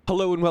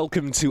Hello and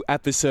welcome to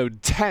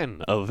episode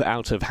 10 of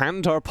Out of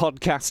Hand, our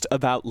podcast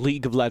about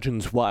League of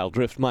Legends Wild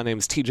Rift. My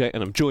name's TJ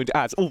and I'm joined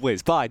as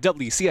always by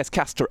WCS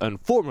caster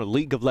and former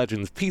League of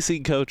Legends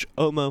PC coach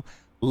Omo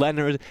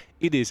Leonard.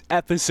 It is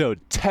episode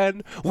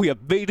 10. We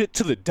have made it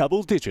to the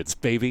double digits,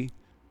 baby.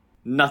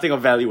 Nothing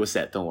of value was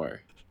said, don't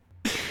worry.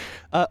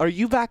 Are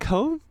you back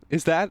home?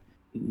 Is that...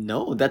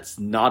 No, that's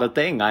not a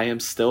thing. I am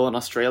still in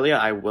Australia.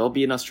 I will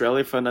be in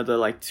Australia for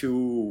another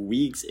 2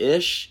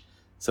 weeks-ish.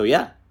 So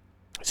yeah.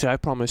 So I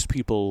promised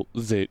people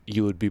that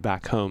you would be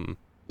back home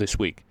this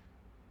week.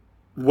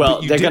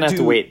 Well, they're going to have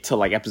to wait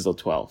till episode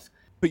 12.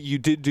 But you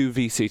did do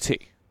VCT.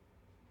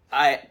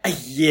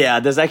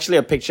 Yeah, there's actually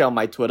a picture on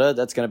my Twitter.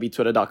 That's going to be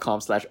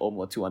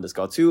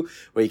twitter.com/omo2_2,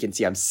 where you can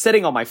see I'm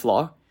sitting on my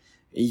floor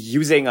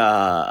using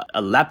a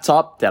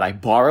laptop that I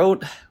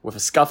borrowed with a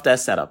scuffed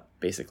ass setup,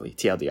 basically,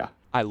 TLDR.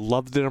 I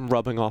love that I'm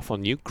rubbing off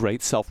on you.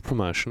 Great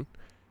self-promotion.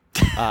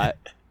 I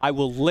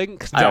will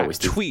link that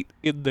tweet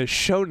in the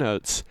show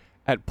notes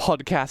at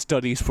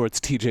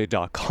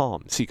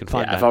podcast.esportstj.com, so you can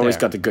find that I've always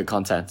there. got the good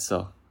content,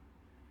 so...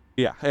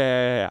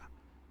 Yeah.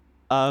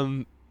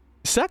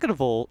 Second of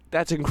all,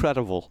 that's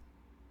incredible,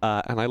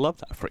 and I love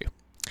that for you.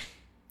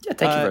 Yeah,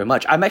 thank you very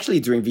much. I'm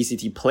actually doing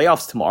VCT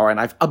playoffs tomorrow, and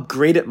I've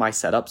upgraded my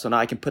setup, so now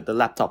I can put the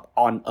laptop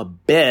on a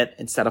bed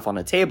instead of on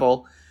a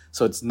table,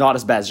 so it's not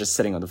as bad as just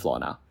sitting on the floor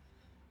now.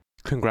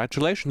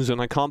 Congratulations,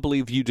 and I can't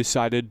believe you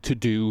decided to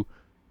do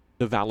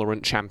the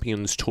Valorant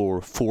Champions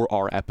Tour for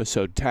our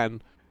episode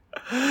 10.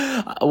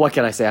 What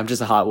can I say? I'm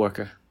just a hard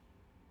worker.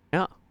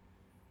 Yeah.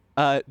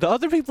 The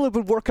other people who've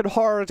been working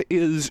hard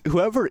is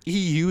whoever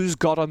EU's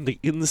got on the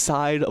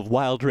inside of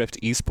Wild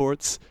Rift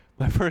Esports.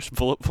 My first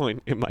bullet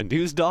point in my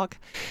news doc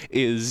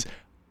is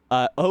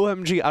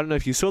OMG, I don't know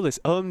if you saw this,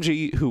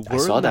 OMG, who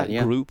were in that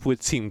group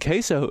with Team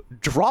Queso,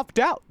 dropped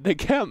out. They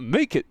can't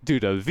make it due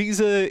to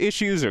visa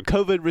issues or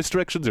COVID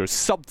restrictions or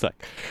something.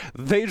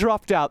 They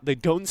dropped out. They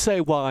don't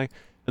say why.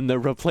 And they're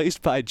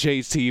replaced by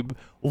J-Team.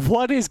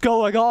 What is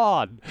going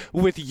on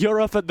with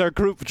Europe and their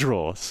group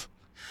draws?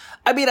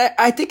 I mean,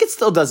 I think it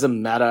still doesn't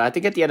matter. I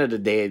think at the end of the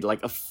day,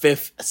 a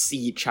fifth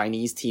seed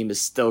Chinese team is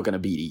still going to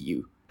beat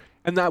EU.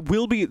 And that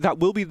will be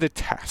the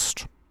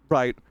test,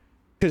 right?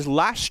 Because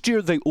last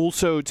year they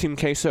also, Team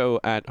Queso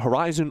at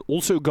Horizon,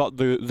 also got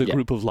the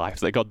group of life.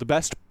 They got the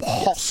best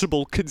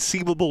possible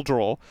conceivable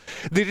draw.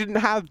 They didn't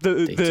have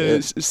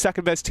the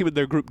second best team in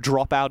their group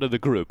drop out of the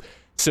group.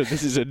 So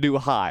this is a new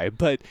high.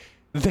 But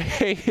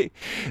they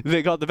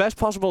got the best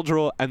possible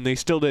draw, and they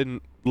still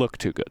didn't look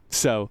too good.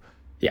 So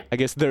yeah, I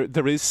guess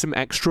there is some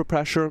extra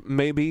pressure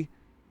maybe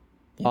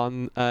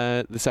on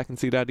the second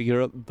seed out of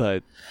Europe,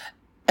 but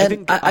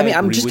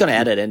I'm just gonna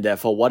add it in there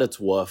for what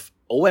it's worth.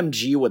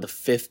 OMG were the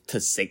 5th to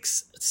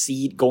 6th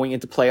seed going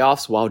into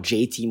playoffs, while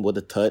J-Team were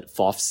the 3rd,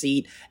 4th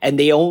seed, and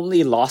they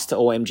only lost to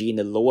OMG in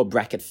the lower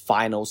bracket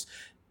finals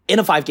in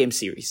a 5-game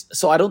series.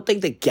 So I don't think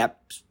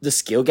the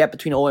skill gap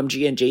between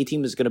OMG and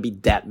J-Team is going to be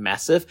that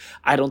massive.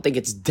 I don't think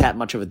it's that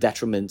much of a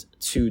detriment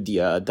to the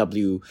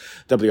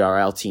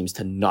WRL teams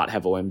to not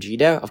have OMG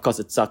there. Of course,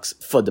 it sucks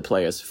for the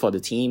players, for the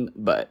team,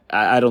 but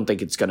I don't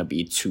think it's going to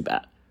be too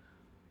bad.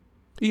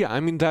 Yeah, I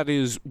mean, that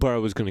is where I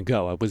was going to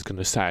go. I was going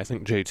to say, I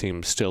think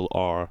J-Team still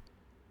are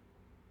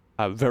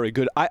very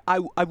good. I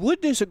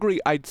would disagree.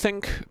 I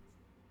think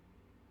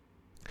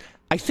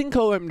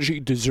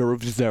OMG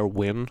deserves their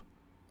win,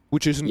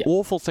 which is an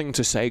awful thing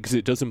to say because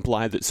it does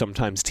imply that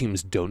sometimes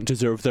teams don't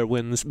deserve their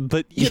wins.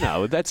 But, you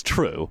know, that's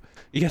true.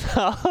 You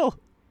know?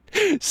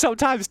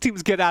 Sometimes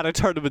teams get out of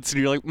tournaments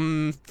and you're like,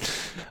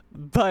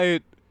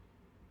 But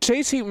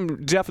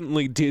J-Team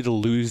definitely did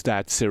lose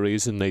that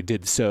series, and they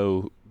did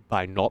so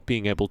by not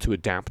being able to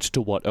adapt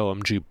to what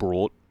OMG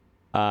brought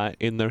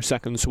in their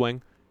second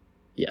swing.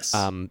 Yes.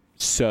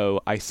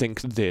 So I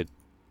think that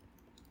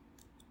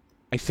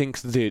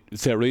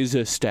there is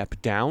a step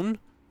down,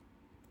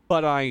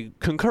 but I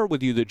concur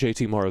with you that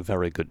J-Team are a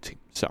very good team.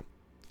 So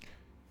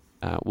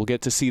we'll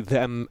get to see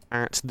them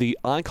at the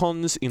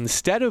Icons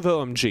instead of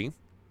OMG.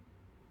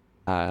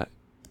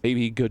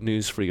 Maybe good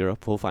news for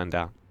Europe. We'll find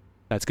out.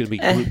 That's going to be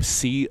Group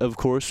C, of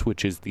course,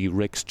 which is the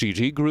Rix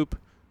GG group.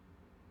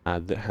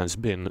 That has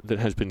been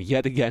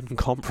yet again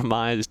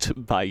compromised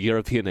by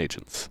European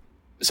agents.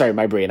 Sorry,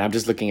 my brain. I'm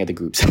just looking at the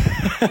groups.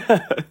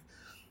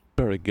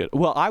 Very good.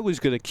 Well, I was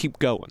going to keep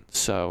going,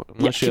 so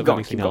unless you have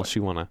anything else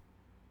you want to...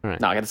 All right.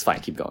 No, that's fine.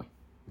 Keep going.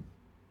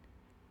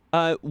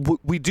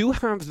 We do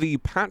have the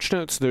patch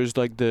notes. There's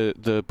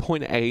the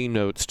point A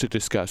notes to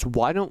discuss.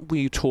 Why don't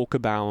we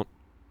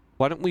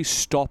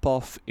stop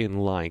off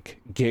in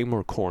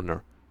Gamer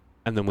Corner,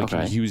 and then we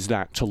can use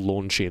that to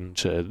launch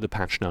into the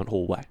patch note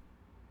hallway.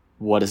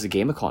 What is the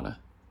Gamer Corner?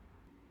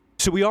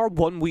 So we are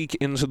 1 week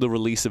into the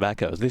release of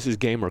Echo. This is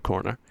Gamer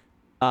Corner.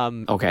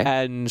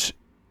 And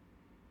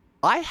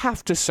I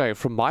have to say,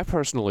 from my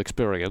personal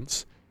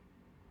experience,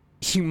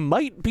 he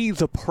might be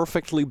the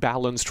perfectly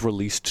balanced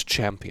released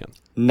champion.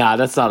 Nah,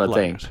 that's not a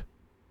thing.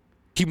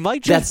 He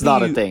might just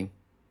not a thing.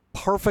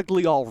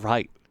 Perfectly all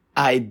right.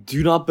 I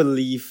do not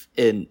believe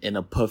in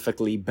a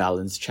perfectly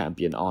balanced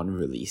champion on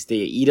release. They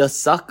either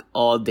suck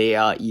or they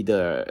are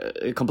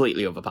either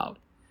completely overpowered.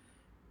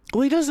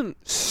 Well, he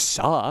doesn't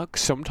suck.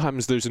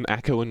 Sometimes there's an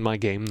Echo in my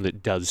game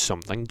that does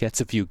something,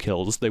 gets a few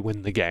kills, they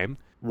win the game.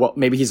 Well,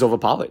 maybe he's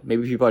overpowered.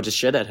 Maybe people are just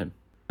shit at him.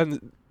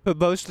 But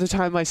most of the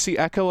time I see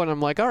Echo and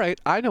I'm like, alright,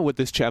 I know what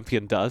this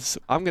champion does.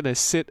 I'm gonna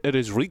sit at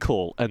his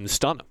recall and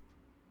stun him.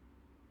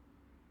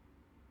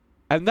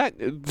 And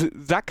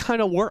that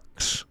kind of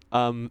works.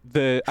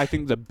 I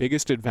think the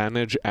biggest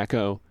advantage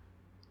Echo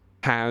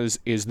has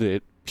is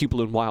that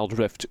people in Wild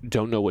Rift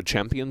don't know what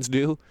champions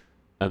do.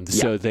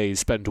 So they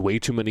spend way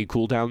too many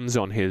cooldowns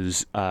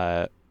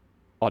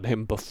on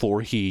him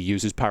before he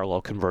uses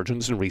parallel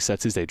convergence and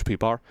resets his HP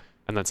bar,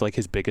 and that's like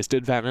his biggest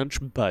advantage.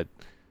 But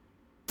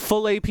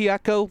full AP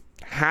Echo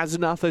has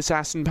enough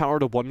assassin power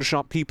to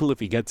one-shot people if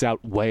he gets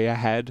out way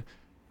ahead.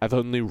 I've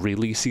only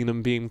really seen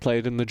him being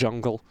played in the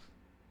jungle.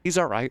 He's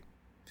alright.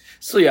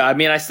 So yeah, I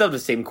mean, I still have the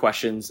same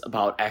questions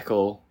about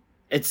Echo.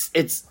 It's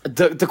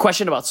the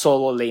question about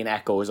solo lane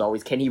Echo is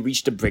always, can he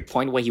reach the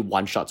breakpoint where he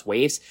one-shots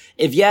waves?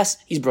 If yes,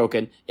 he's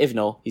broken. If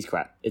no, he's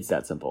crap. It's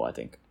that simple, I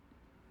think.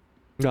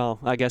 No,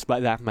 I guess by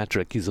that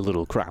metric, he's a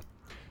little crap.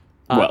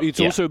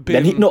 Also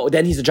been...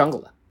 Then he's a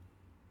jungler.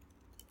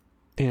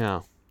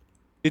 Yeah.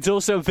 It's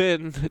also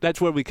been...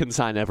 That's where we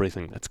consign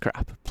everything that's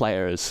crap.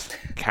 Players,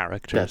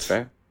 characters. That's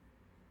fair.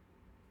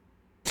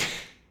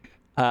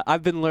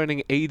 I've been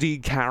learning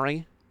AD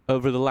carry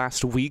over the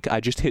last week.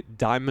 I just hit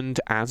Diamond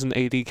as an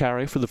AD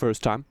carry for the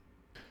first time.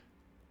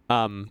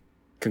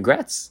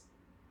 Congrats.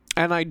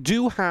 And I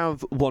do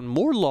have one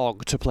more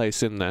log to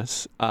place in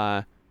this.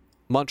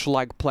 Much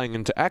like playing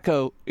into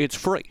Echo, it's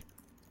free.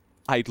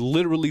 I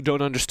literally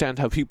don't understand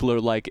how people are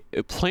like,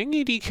 playing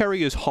AD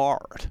carry is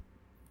hard.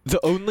 The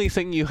only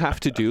thing you have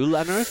to do,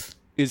 Leonard,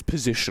 is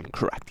position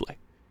correctly.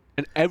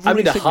 And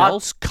everything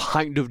else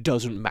kind of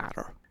doesn't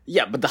matter.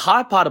 Yeah, but the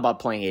hard part about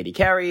playing AD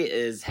carry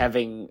is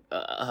having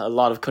a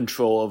lot of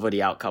control over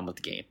the outcome of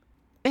the game.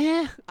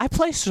 I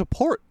play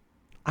support.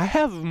 I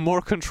have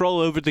more control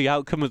over the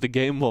outcome of the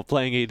game while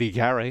playing AD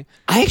carry.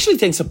 I actually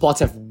think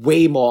supports have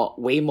way more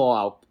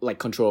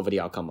control over the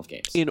outcome of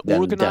games. In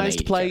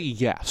organized play,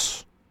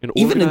 yes.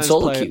 Even in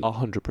solo play, queue,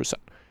 100%.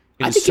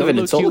 I think even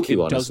in solo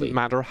queue, it doesn't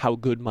matter how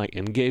good my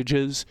engage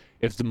is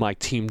if my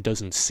team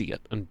doesn't see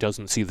it and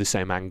doesn't see the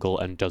same angle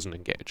and doesn't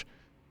engage.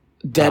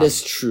 That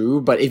is true,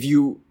 but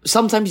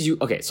sometimes you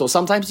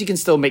can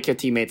still make your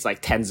teammates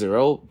like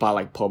 10-0 by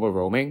like perma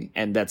roaming,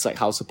 and that's like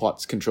how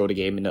supports control the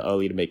game in the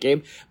early to mid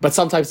game. But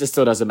sometimes it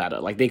still doesn't matter.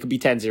 Like they could be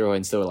 10-0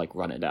 and still like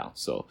run it down.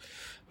 So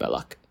bad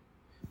luck.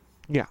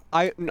 Yeah,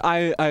 I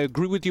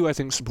agree with you. I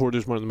think support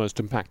is one of the most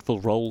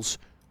impactful roles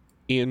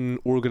in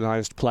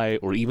organized play,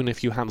 or even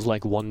if you have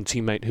like one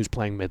teammate who's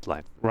playing mid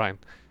lane, right?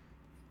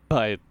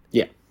 But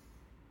yeah.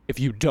 If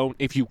you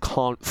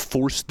can't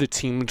force the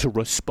team to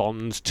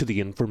respond to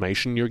the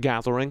information you're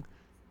gathering,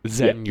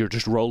 then you're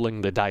just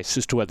rolling the dice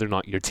as to whether or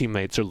not your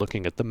teammates are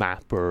looking at the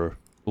map or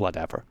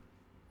whatever.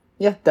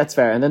 Yeah, that's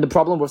fair. And then the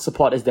problem with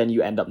support is then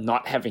you end up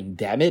not having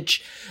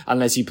damage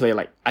unless you play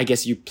like Pyke,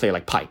 right?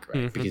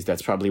 Mm-hmm. Because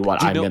that's probably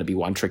what I'm going to be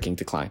one-tricking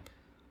to climb.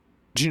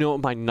 Do you know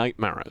what my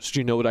nightmare is? Do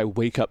you know what I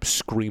wake up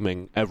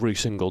screaming every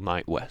single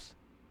night with?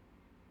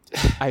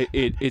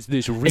 It's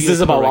this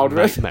recurring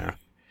nightmare.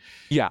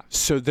 Yeah,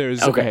 so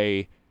there's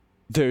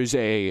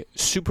a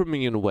super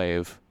minion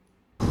wave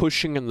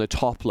pushing in the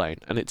top lane,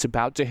 and it's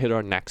about to hit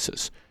our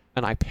nexus.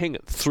 And I ping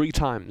it 3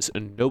 times,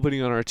 and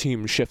nobody on our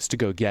team shifts to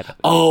go get it.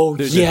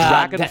 There's a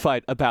dragon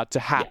fight about to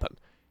happen,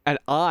 and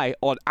I,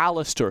 on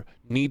Alistair,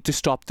 need to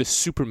stop this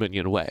super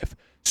minion wave.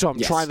 So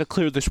I'm trying to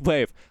clear this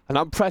wave, and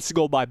I'm pressing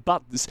all my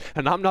buttons,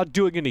 and I'm not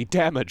doing any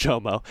damage,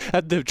 Homo.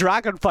 And the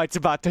dragon fight's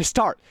about to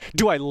start.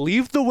 Do I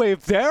leave the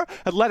wave there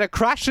and let it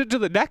crash into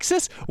the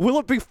Nexus? Will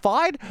it be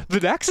fine? The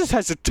Nexus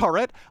has a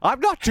turret. I'm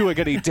not doing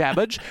any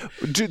damage.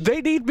 They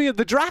need me in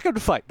the dragon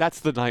fight. That's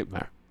the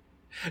nightmare.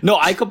 No,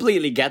 I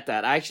completely get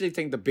that. I actually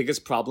think the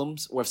biggest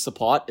problems with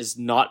support is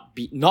not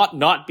being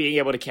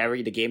able to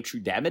carry the game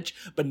through damage,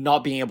 but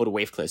not being able to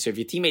wave clear. So if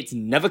your teammates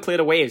never clear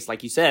the waves,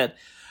 like you said,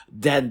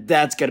 then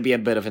that's going to be a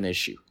bit of an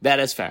issue. That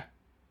is fair.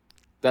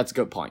 That's a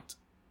good point.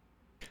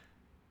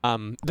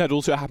 That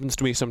also happens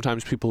to me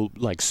sometimes. People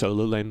like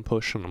solo lane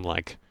push, and I'm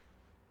like,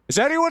 is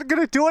anyone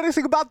going to do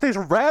anything about this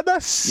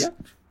Rammus?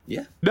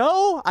 Yeah.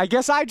 No? I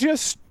guess I'm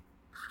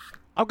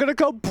going to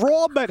go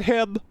Braum at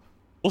him.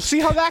 We'll see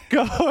how that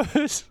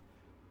goes.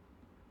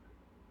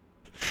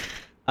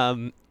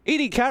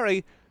 AD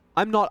carry,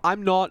 I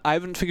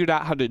haven't figured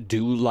out how to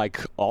do like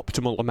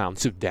optimal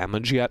amounts of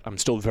damage yet. I'm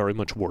still very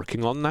much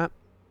working on that.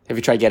 Have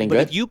you tried getting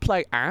good? If you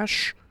play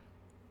Ashe,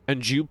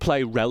 and you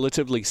play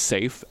relatively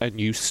safe, and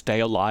you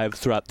stay alive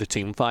throughout the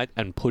team fight,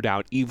 and put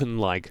out even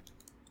like,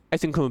 I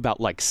think I'm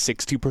about like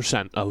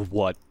 60% of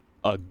what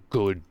a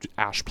good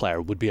Ashe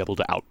player would be able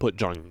to output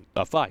during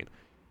a fight.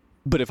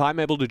 But if I'm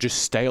able to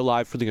just stay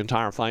alive for the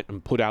entire fight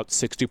and put out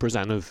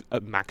 60%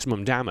 of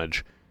maximum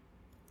damage,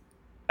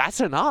 that's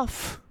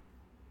enough.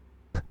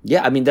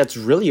 Yeah, I mean, that's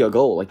really your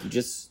goal. Like, you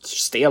just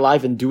stay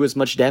alive and do as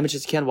much damage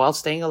as you can while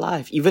staying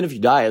alive. Even if you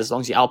die, as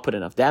long as you output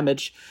enough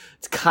damage,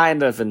 it's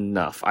kind of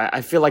enough.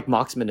 I feel like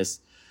marksman is...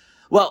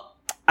 Well,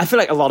 I feel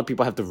like a lot of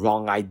people have the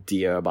wrong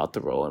idea about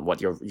the role and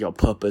what your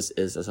purpose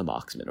is as a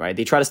marksman, right?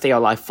 They try to stay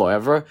alive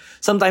forever.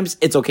 Sometimes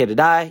it's okay to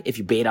die if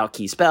you bait out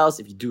key spells,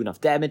 if you do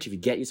enough damage, if you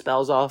get your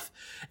spells off.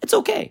 It's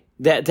okay.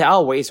 There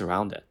are ways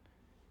around it.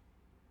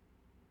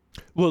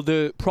 Well,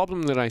 the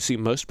problem that I see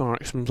most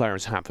marksman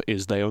players have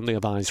is they only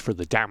have eyes for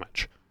the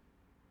damage.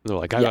 They're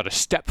like, I gotta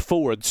step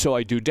forward so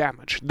I do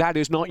damage. That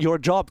is not your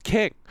job,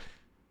 King.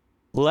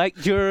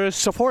 Let your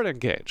support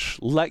engage.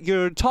 Let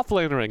your top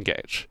laner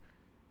engage.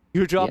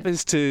 Your job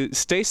is to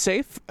stay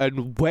safe,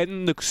 and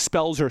when the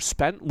spells are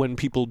spent, when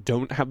people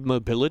don't have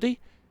mobility,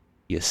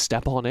 you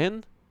step on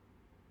in,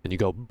 and you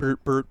go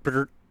burt, burt,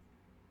 burt.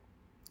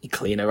 You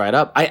clean it right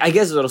up. I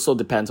guess it also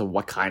depends on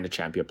what kind of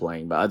champ you're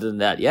playing, but other than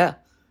that, yeah.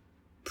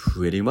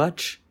 Pretty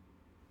much.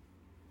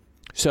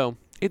 So,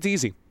 it's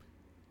easy.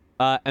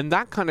 And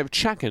that kind of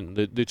check-in,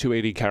 the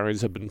 280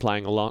 carries have been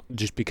playing a lot,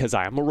 just because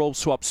I am a role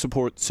swap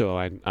support, so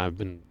I've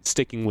been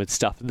sticking with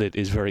stuff that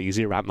is very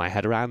easy to wrap my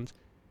head around.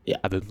 Yeah.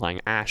 I've been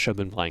playing Ashe, I've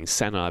been playing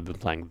Senna, I've been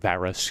playing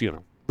Varus,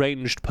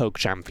 ranged poke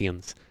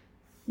champions.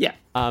 Yeah.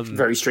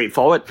 Very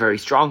straightforward, very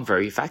strong,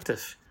 very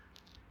effective.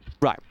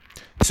 Right.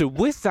 So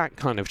with that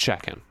kind of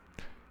check-in,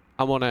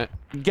 I want to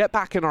get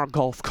back in our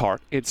golf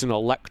cart. It's an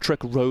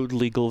electric road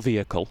legal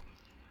vehicle.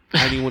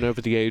 Anyone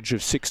over the age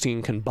of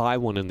 16 can buy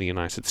one in the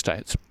United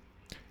States.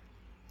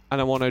 And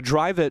I want to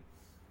drive it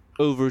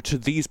over to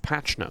these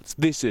patch notes.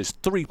 This is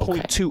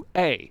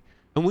 3.2a.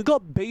 And we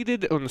got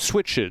baited and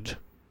switched,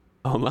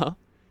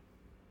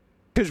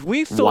 because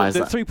we thought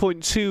that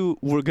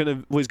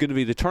 3.2 was gonna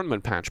be the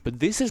tournament patch,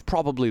 but this is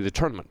probably the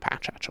tournament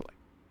patch, actually.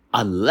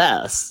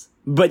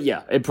 But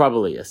yeah, it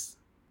probably is.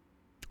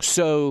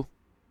 So,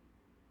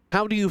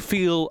 how do you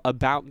feel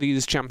about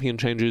these champion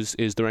changes?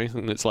 Is there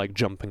anything that's like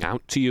jumping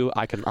out to you?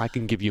 I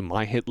can give you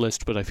my hit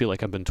list, but I feel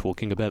like I've been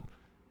talking a bit.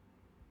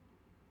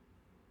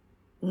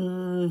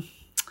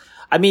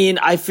 I mean,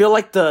 I feel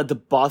like the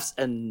buffs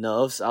and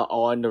nerfs are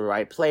all in the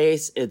right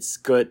place. It's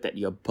good that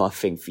you're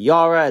buffing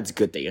Fiora. It's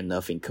good that you're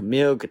nerfing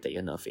Camille. Good that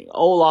you're nerfing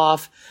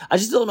Olaf. I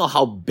just don't know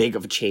how big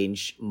of a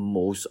change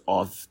most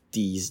of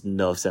these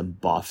nerfs and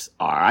buffs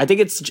are. I think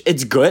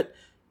it's good.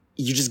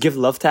 You just give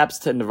love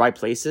taps in the right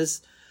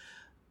places.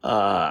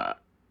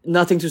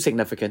 Nothing too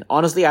significant.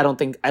 Honestly, I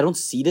don't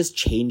see this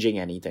changing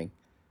anything.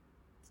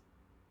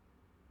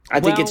 I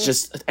think it's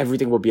just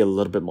everything will be a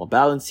little bit more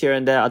balanced here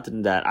and there. Other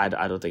than that,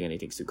 I don't think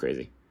anything's too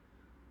crazy.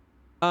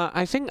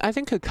 I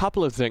think a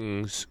couple of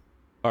things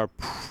are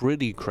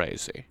pretty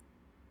crazy.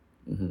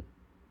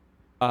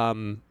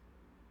 Mm-hmm.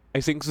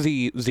 I think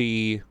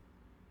the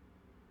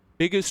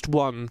biggest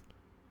one,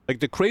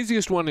 like the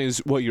craziest one, is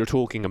what you're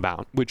talking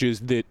about, which is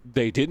that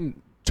they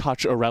didn't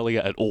touch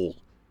Aurelia at all.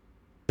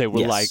 They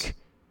were like,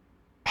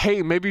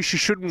 hey, maybe she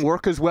shouldn't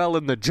work as well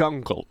in the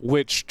jungle,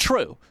 which,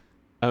 true.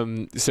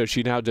 So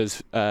she now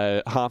does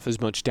half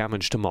as much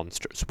damage to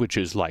monsters, which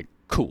is, like,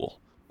 cool.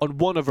 On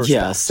one of her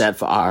spells. Sad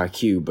for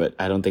RRQ, but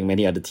I don't think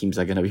many other teams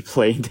are going to be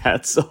playing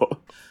that,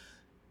 so...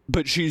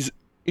 But she's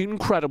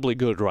incredibly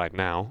good right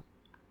now.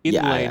 In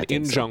lane,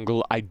 in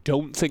jungle. I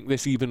don't think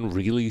this even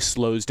really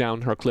slows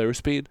down her clear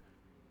speed.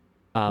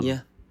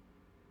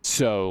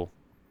 So,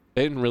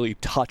 they didn't really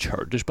touch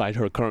her, despite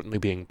her currently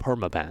being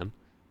permaban.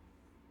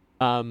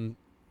 And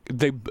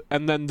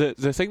then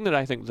the thing that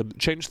I think, the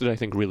change that I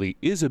think really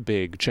is a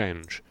big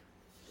change,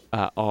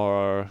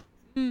 are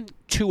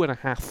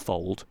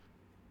 2.5-fold.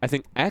 I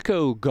think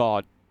Echo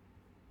got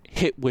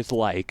hit with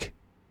like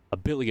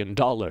 $1 billion.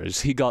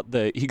 He got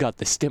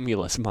the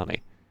stimulus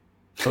money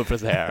over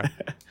there.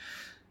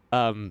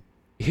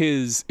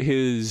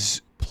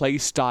 His play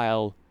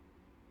style,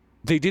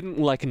 they didn't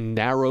like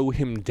narrow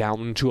him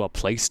down to a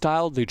play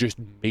style. They just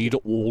made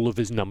all of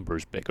his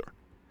numbers bigger.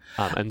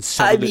 And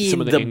some of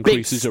the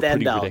increases are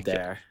pretty ridiculous.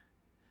 There.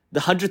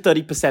 The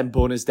 130%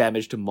 bonus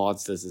damage to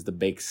monsters is the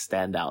big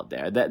standout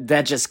there.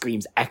 That just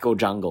screams Echo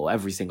Jungle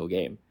every single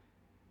game.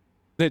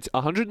 It's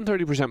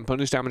 130%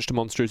 bonus damage to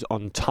monsters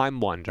on Time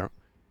Winder.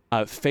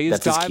 Phase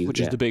Dive, which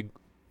is the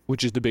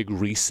big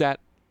reset,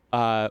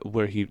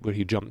 where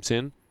he jumps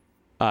in.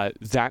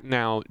 That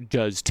now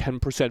does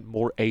 10%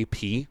 more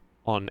AP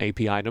on AP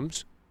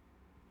items.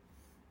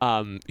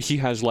 He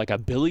has like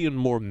 1 billion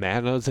more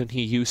mana than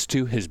he used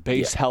to. His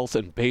base health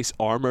and base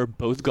armor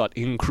both got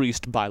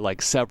increased by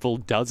like several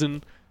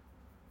dozen.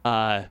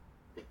 These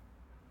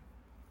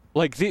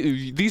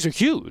are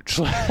huge.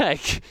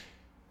 Like,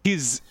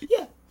 he's...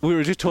 Yeah. We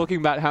were just talking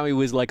about how he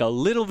was like a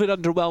little bit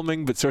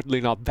underwhelming, but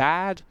certainly not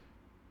bad.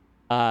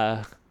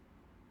 Now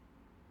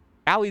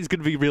he's going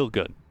to be real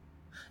good.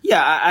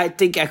 Yeah, I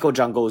think Echo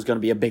Jungle is going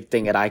to be a big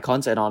thing at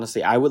Icons, and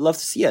honestly, I would love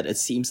to see it. It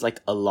seems like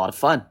a lot of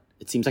fun.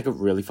 It seems like a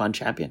really fun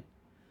champion.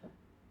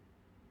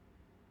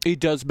 It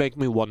does make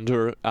me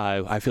wonder,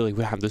 I feel like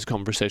we had this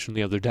conversation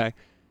the other day,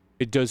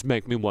 it does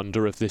make me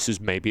wonder if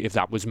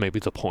that was maybe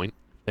the point.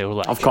 They were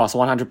like... Of course,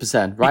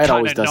 100%. Riot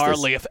always does this.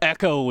 Gnarly if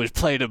Echo was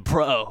played in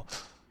pro.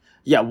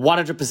 Yeah,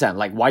 100%.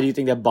 Like, why do you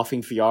think they're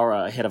buffing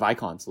Fiora ahead of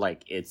Icons?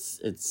 Like,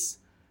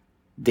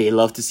 they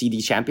love to see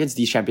these champions.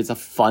 These champions are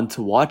fun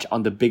to watch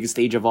on the biggest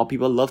stage of all.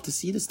 People love to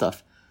see this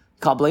stuff.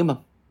 Can't blame them.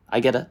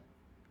 I get it.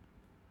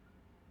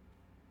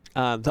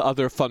 The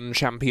other fun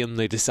champion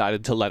they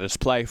decided to let us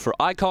play for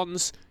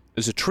Icons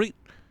as a treat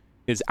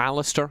is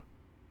Alistar.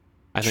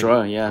 That's a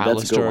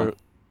good one.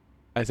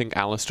 I think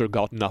Alistar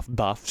got enough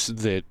buffs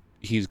that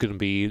he's going to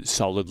be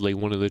solidly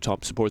one of the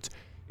top supports.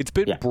 It's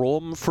been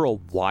Braum for a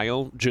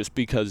while, just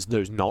because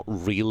there's not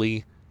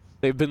really...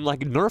 They've been,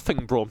 like,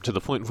 nerfing Braum to the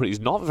point where he's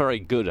not very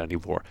good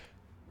anymore.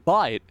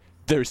 But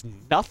there's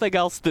nothing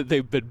else that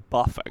they've been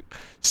buffing.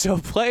 So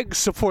playing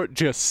support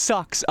just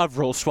sucks. I've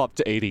role swapped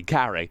to AD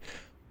carry.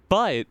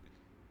 But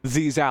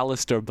these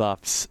Alistar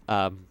buffs,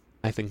 I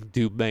think,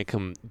 do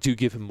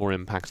give him more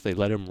impact. They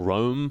let him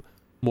roam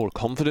more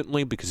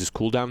confidently because his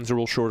cooldowns are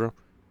all shorter.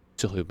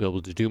 So he'll be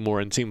able to do more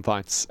in team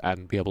fights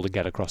and be able to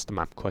get across the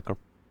map quicker.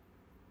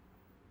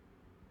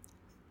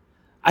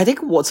 I think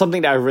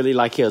something that I really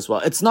like here as well,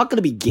 it's not going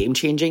to be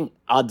game-changing,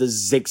 are the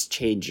Ziggs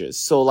changes.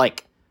 So,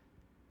 like,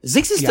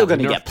 Ziggs is still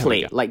going to get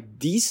played. Like,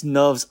 these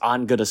nerfs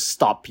aren't going to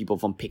stop people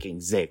from picking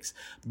Ziggs.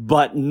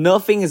 But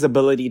nerfing his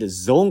ability to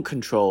zone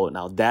control,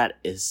 now that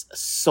is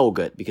so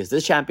good. Because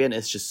this champion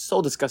is just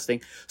so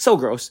disgusting, so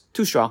gross,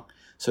 too strong.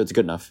 So it's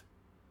good enough.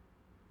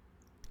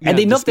 And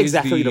they nerfed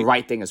exactly the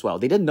right thing as well.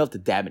 They didn't nerf the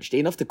damage.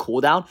 They nerfed the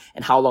cooldown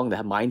and how long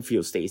the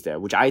minefield stays there,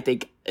 which I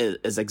think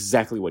is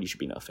exactly what you should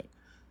be nerfing.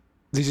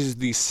 This is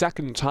the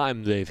second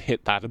time they've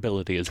hit that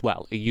ability as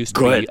well. It used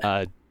to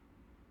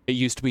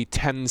be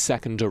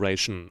 10-second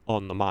duration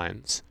on the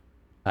mines.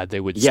 They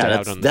would stay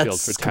out on the field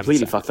for 10 seconds. That's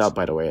completely fucked up,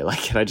 by the way. Like,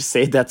 can I just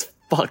say that's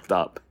fucked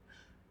up?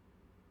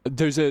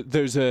 There's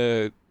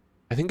a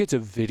I think it's a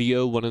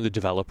video one of the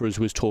developers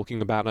was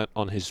talking about it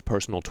on his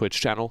personal Twitch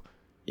channel.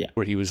 Yeah.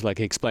 Where he was, like,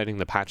 explaining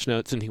the patch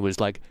notes, and he was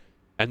like,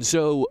 and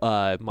so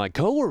my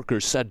coworker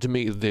said to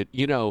me that,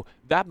 you know,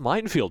 that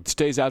minefield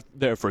stays out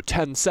there for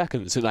 10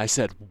 seconds. And I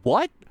said,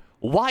 what?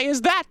 Why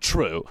is that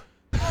true?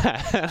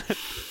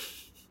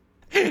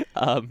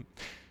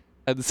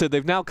 And so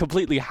they've now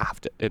completely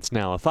halved it. It's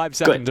now a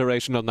 5-second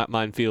duration on that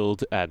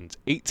minefield and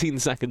 18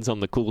 seconds on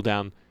the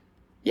cooldown.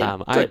 Yeah,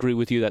 I agree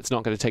with you. That's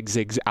not going to take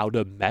Ziggs out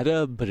of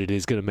meta, but it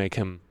is going to make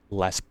him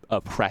less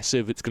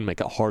oppressive. It's going to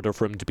make it harder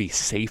for him to be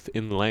safe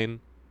in lane.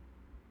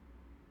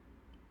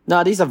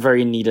 No, these are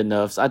very needed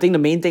nerfs. I think the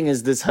main thing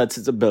is this hurts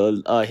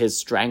his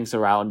strengths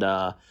around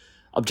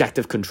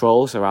objective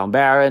controls, around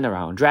Baron,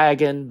 around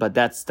Dragon, but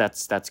that's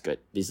good.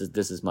 This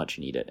is much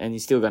needed. And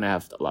he's still gonna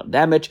have a lot of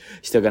damage,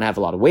 he's still gonna have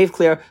a lot of wave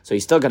clear, so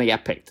he's still gonna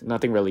get picked.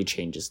 Nothing really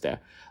changes there.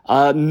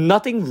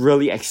 Nothing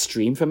really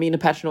extreme for me in the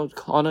patch note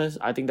corners.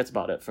 I think that's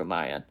about it from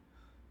my end.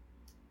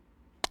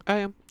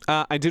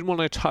 I did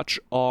want to touch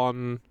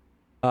on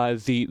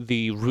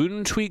the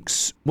rune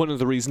tweaks. One of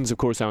the reasons, of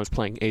course, I was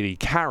playing AD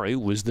carry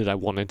was that I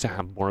wanted to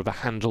have more of a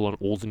handle on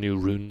all the new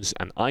runes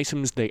and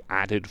items they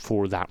added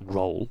for that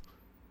role.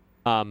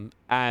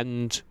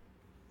 And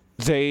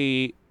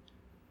they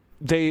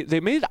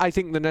made, I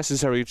think, the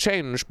necessary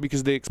change,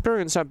 because the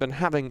experience I've been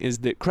having is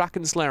that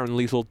Kraken Slayer and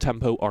Lethal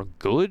Tempo are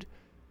good,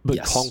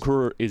 but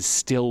Conqueror is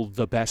still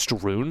the best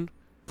rune.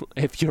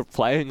 If you're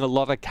playing a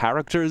lot of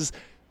characters,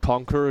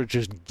 Conqueror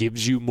just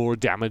gives you more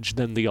damage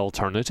than the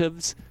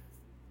alternatives.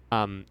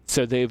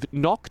 So they've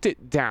knocked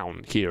it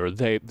down here.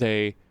 They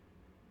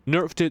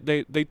nerfed it.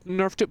 They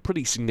nerfed it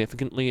pretty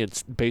significantly.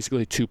 It's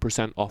basically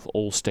 2% off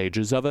all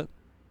stages of it.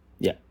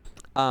 Yeah.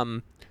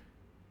 And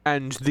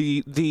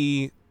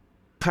the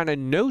kind of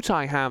note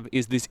I have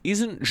is this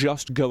isn't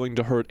just going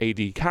to hurt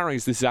AD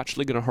carries. This is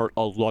actually going to hurt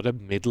a lot of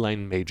mid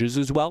lane mages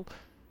as well.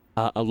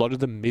 A lot of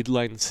the mid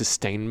lane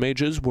sustain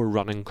mages were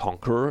running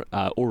Conqueror.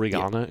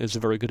 Orianna is a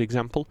very good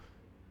example.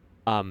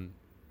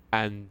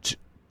 And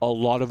a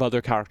lot of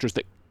other characters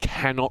that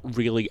cannot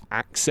really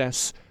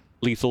access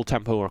Lethal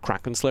Tempo or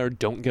Kraken Slayer,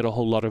 don't get a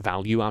whole lot of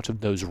value out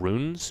of those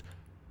runes,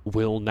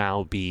 will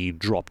now be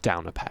dropped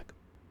down a peg.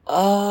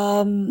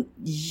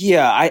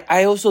 Yeah,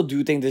 I also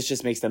do think this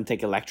just makes them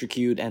take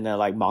Electrocute and then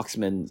like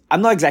Marksman.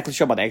 I'm not exactly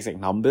sure about the exact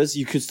numbers.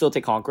 You could still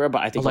take Conqueror,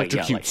 but I think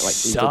Electrocute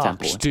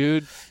sucks,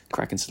 dude.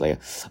 Kraken Slayer.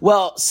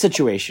 Well,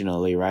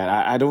 situationally, right?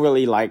 I don't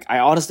really like. I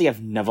honestly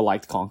have never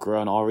liked Conqueror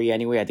on Ori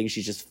anyway. I think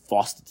she's just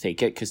forced to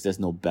take it because there's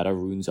no better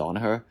runes on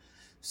her.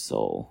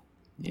 So,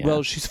 yeah.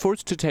 Well, she's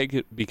forced to take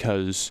it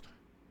because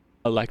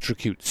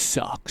Electrocute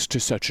sucks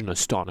to such an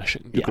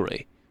astonishing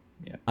degree.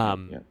 Yeah.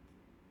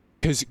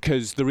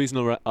 Because the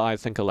reason I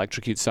think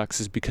Electrocute sucks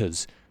is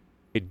because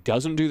it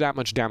doesn't do that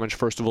much damage,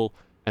 first of all,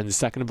 and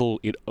second of all,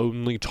 it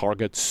only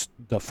targets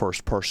the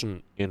first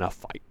person in a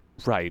fight,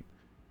 right?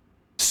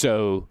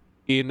 So,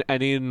 in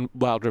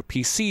Wild Rift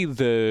PC,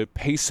 the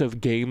pace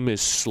of game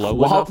is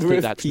slow enough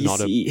that that's PC. not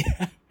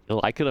a... I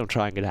like it, I'm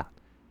trying it out.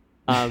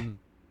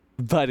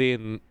 But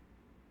in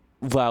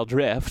Wild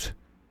Rift,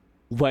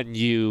 when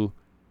you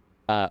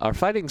are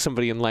fighting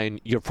somebody in lane,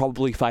 you're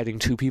probably fighting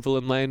two people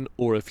in lane,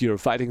 or if you're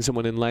fighting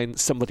someone in lane,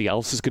 somebody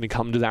else is going to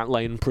come to that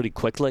lane pretty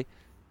quickly,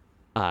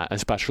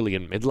 especially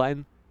in mid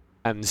lane.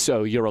 And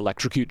so your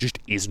electrocute just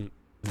isn't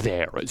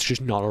there. It's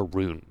just not a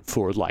rune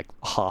for like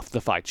half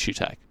the fights you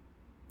take.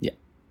 Yeah.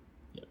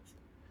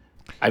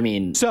 I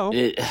mean, so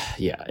it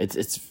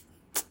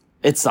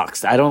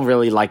sucks. I don't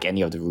really like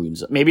any of the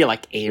runes. Maybe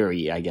like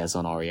Aerie, I guess,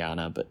 on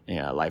Orianna, but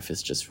yeah, life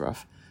is just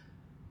rough.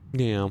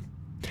 Yeah.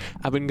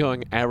 I've been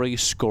going Aerie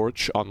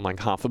Scorch on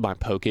like half of my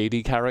poke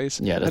AD carries.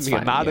 Yeah, that's and the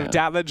fine, amount of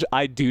damage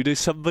I do to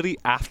somebody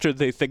after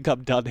they think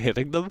I'm done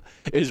hitting them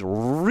is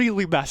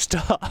really messed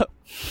up.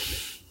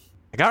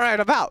 Like, all right,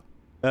 I'm out.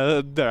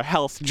 Their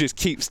health just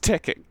keeps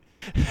ticking.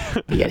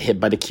 You get hit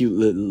by the cute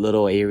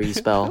little Aerie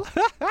spell.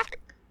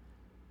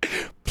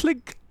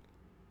 Plink.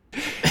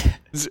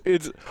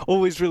 It's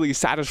always really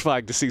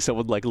satisfying to see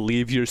someone like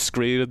leave your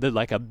screen and then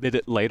like a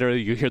minute later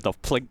you hear the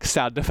plink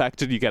sound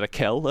effect and you get a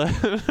kill.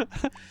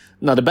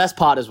 No, the best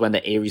part is when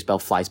the Aerie spell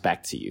flies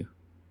back to you.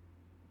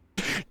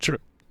 True.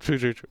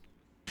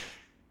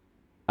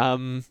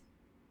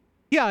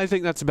 Yeah, I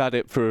think that's about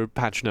it for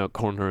Patch Note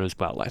Corner as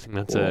well. I think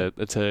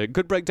that's a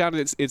good breakdown.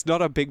 It's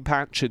not a big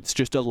patch. It's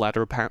just a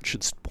letter patch.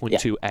 It's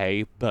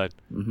 0.2a, but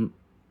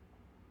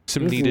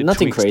some needed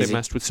nothing tweaks. crazy. They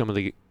messed with some of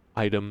the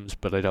items,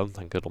 but I don't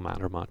think it'll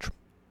matter much.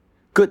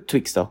 Good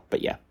tweaks though,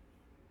 but yeah.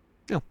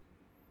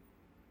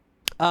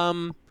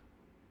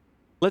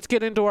 Let's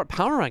get into our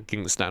power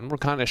rankings then. We're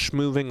kind of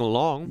schmoving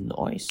along.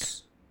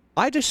 Nice.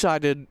 I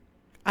decided,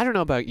 I don't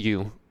know about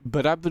you,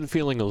 but I've been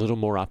feeling a little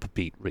more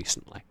upbeat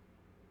recently.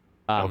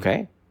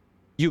 Okay.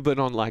 You've been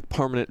on like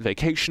permanent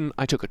vacation.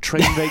 I took a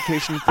train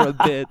vacation for a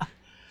bit.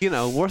 You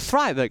know, we're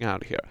thriving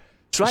out here.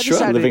 So I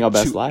decided living our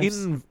best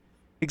lives.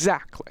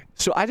 Exactly.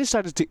 So I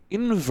decided to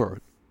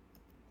invert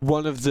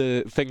one of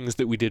the things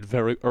that we did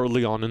very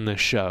early on in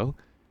this show.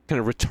 Kind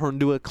of return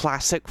to a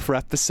classic for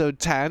episode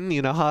 10.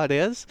 You know how it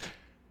is.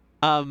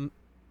 I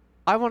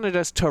wanted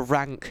us to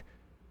rank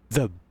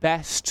the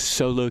best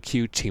solo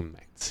queue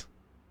teammates.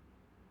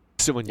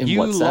 So when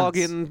you log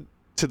in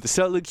to the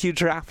solo queue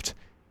draft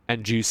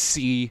and you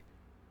see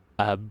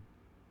a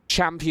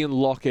champion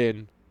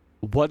lock-in,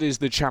 what is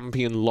the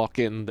champion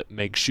lock-in that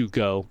makes you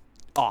go,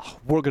 oh,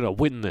 we're going to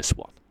win this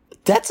one?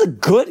 That's a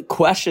good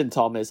question,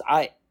 Thomas.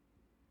 Are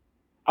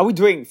we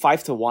doing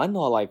 5-1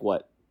 or like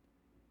what?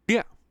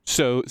 Yeah.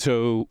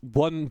 So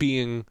one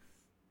being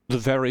the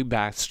very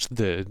best,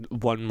 the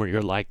one where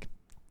you're like,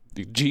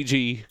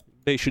 GG,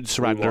 they should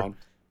surrender.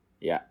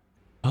 Yeah.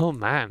 Oh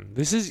man,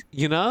 this is,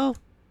 your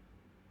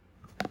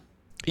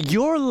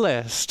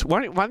list.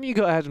 Why don't you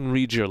go ahead and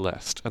read your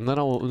list, and then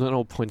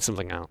I'll point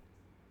something out.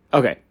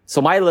 Okay,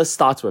 so my list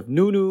starts with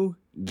Nunu,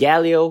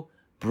 Galio,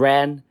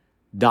 Bran,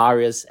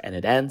 Darius, and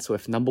it ends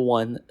with number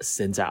 1,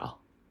 Xin Zhao.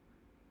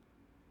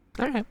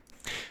 Okay.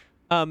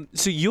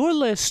 So your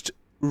list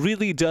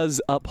really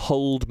does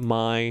uphold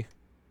my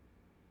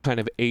kind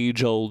of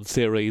age-old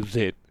theory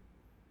that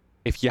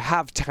if you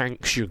have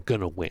tanks, you're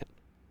gonna win.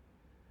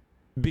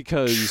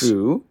 Because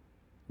true,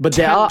 but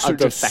there are other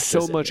just factors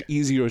so much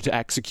easier to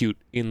execute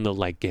in the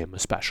late game,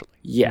 especially.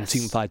 Yes.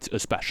 In team fights,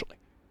 especially.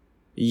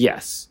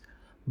 Yes,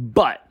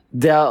 but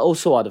there are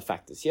also other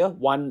factors here.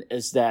 One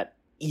is that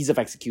ease of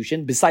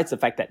execution. Besides the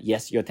fact that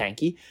yes, you're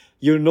tanky,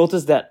 you'll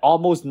notice that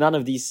almost none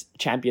of these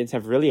champions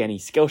have really any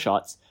skill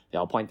shots. They're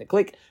all point and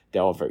click.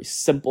 They're all very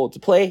simple to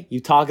play. You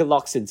target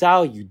lock Xin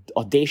Zhao, you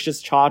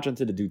audacious charge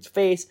onto the dude's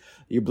face,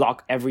 you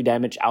block every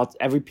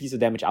piece of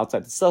damage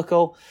outside the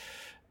circle.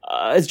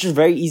 It's just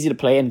very easy to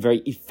play and very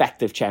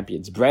effective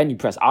champions. Bran, you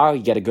press R,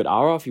 you get a good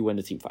R off, you win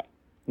the team fight.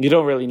 You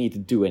don't really need to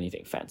do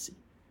anything fancy.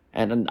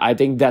 And I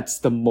think that's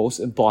the most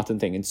important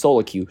thing in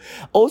solo queue.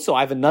 Also,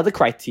 I have another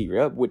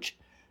criteria, which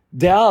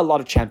there are a lot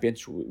of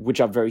champions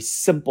which are very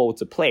simple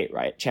to play,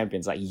 right?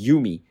 Champions like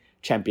Yuumi,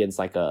 champions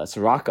like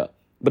Soraka.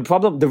 But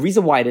the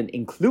reason why I didn't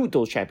include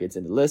those champions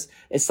in the list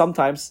is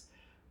sometimes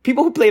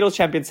people who play those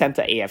champions tend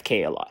to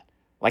AFK a lot.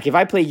 Like if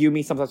I play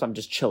Yuumi, sometimes I'm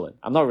just chilling.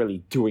 I'm not really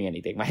doing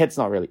anything. My head's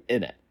not really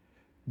in it.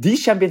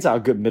 These champions are a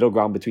good middle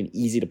ground between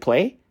easy to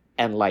play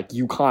and like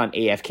you can't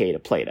AFK to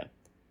play them.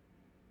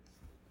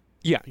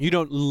 Yeah, you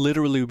don't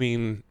literally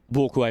mean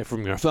walk away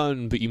from your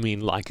phone, but you mean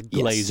like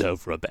glaze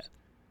over a bit.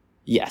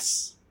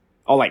 Yes.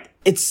 Or like,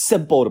 it's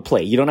simple to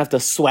play. You don't have to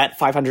sweat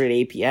 500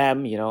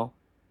 APM,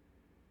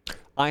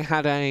 I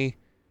had a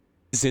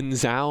Xin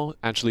Zhao,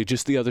 actually,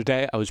 just the other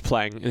day. I was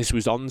playing, and this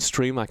was on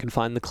stream, I can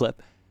find the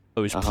clip. I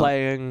was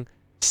playing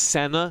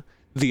Senna.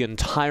 The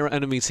entire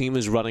enemy team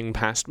is running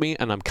past me,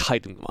 and I'm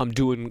kiting them. I'm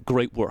doing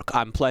great work.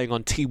 I'm playing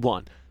on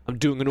T1. I'm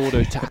doing an auto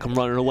attack, I'm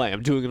running away.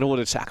 I'm doing an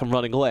auto attack, I'm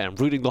running away. I'm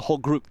rooting the whole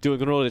group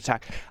doing an auto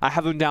attack. I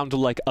have them down to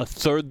like a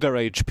third their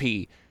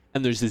HP,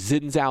 and there's a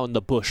Xin Zhao in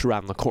the bush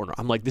around the corner.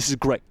 I'm like, this is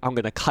great. I'm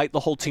going to kite the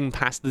whole team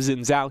past the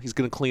Xin Zhao. He's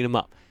going to clean him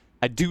up.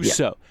 I do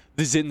so.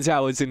 The Xin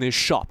Zhao is in his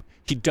shop.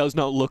 He does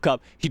not look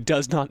up. He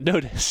does not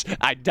notice.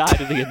 I die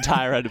to the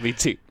entire enemy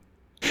team.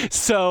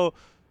 So,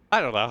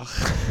 I don't know.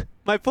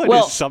 My point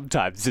is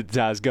sometimes Xin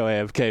Zhao's go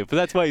AFK, but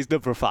that's why he's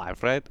number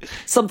 5, right?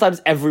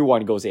 Sometimes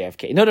everyone goes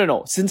AFK. No.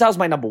 Xin Zhao's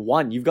my number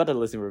 1. You've got to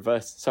listen in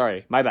reverse.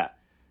 Sorry, my bad.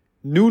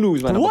 Nunu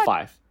is my number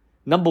 5.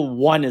 Number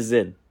 1 is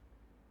Xin.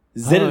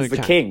 Xin is the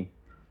king.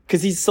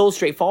 Because he's so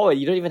straightforward.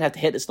 You don't even have to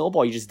hit the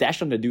snowball. You just dash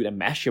on the dude and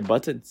mash your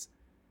buttons.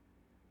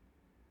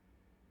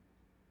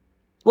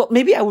 Well,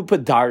 maybe I would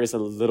put Darius a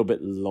little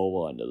bit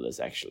lower on the list,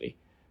 actually.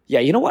 Yeah,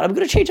 you know what? I'm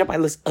going to change up my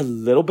list a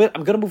little bit.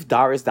 I'm going to move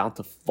Darius down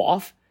to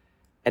 4th,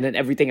 and then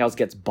everything else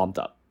gets bumped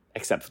up,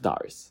 except for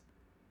Darius.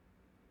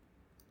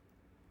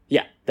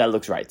 Yeah, that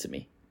looks right to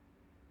me.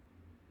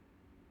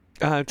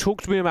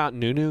 Talk to me about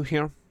Nunu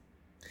here.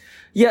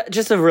 Yeah,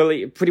 just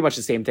pretty much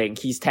the same thing.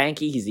 He's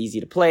tanky, he's easy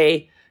to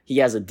play, he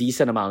has a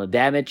decent amount of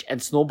damage,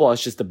 and Snowball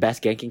is just the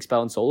best ganking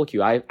spell in solo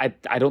queue. I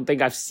don't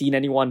think I've seen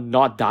anyone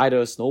not die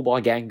to a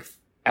Snowball gank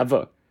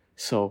ever.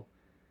 So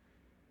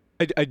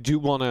I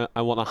want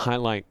to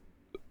highlight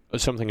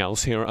something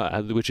else here,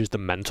 which is the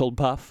mental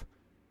buff.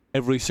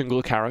 Every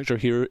single character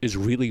here is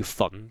really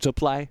fun to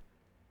play.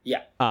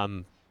 Yeah.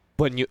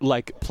 When you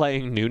like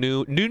playing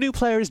Nunu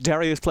players,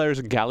 Darius players,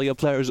 and Galio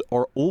players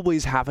are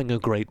always having a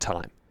great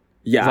time.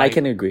 Yeah, I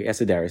can agree as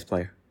a Darius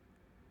player.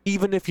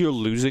 Even if you're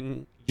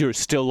losing, you're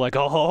still like,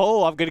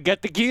 oh, I'm gonna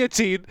get the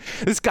guillotine.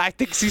 This guy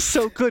thinks he's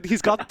so good.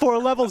 He's got 4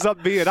 levels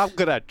on me, and I'm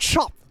gonna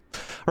chop.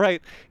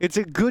 Right? It's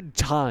a good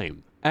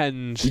time,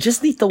 and you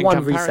just need the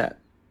one reset.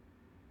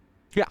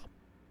 Yeah,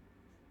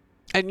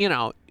 and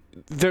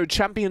there are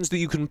champions that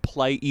you can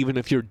play even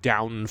if you're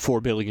down 4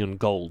 billion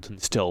gold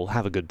and still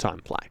have a good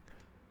time playing.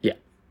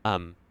 Yeah.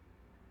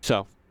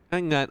 So I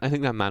think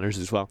that matters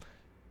as well.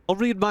 I'll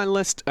read my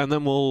list and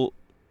then we'll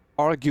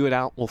argue it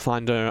out. We'll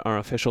find our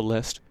official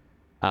list.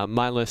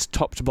 My list,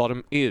 top to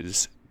bottom,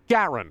 is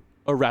Garen,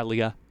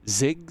 Aurelia,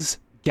 Ziggs,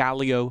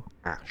 Galio,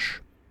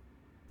 Ashe.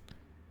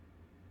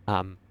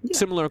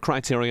 Similar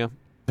criteria,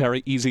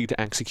 very easy to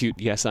execute.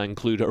 Yes, I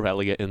include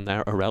Aurelia in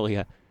there.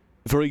 Aurelia,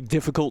 very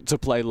difficult to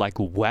play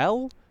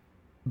well,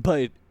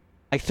 but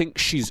I think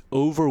she's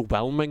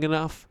overwhelming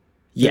enough.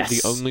 Yes,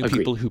 the only agreed.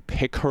 people who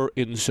pick her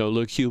in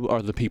solo queue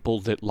are the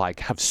people that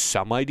have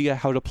some idea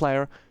how to play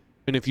her.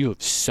 And if you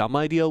have some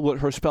idea what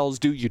her spells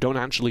do, you don't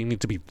actually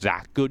need to be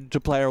that good to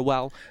play her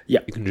well.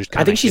 Yeah, you can just.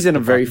 I think she's in a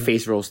very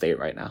face roll state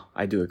right now.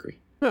 I do agree.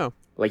 Yeah,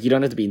 you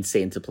don't have to be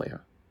insane to play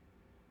her.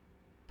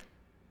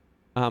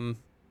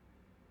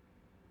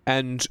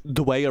 And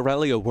the way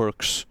Aurelia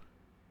works,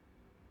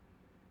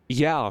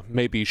 yeah,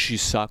 maybe she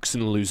sucks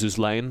and loses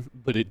lane,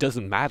 but it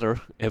doesn't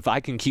matter. If I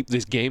can keep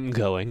this game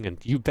going, and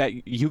you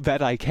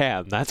bet I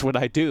can, that's what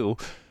I do,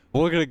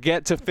 we're going to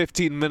get to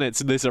 15 minutes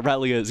and this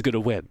Aurelia is going to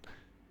win.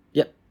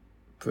 Yep,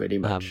 pretty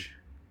much.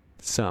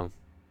 So,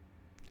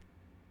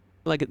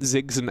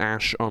 Ziggs and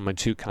Ashe are my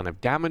 2 kind of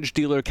damage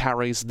dealer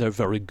carries. They're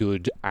very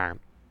good at...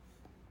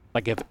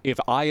 if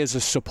I, as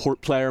a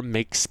support player,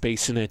 make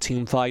space in a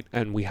team fight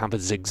and we have a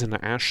Ziggs and an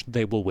Ashe,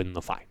 they will win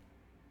the fight.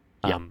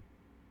 Yeah.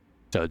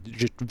 So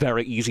just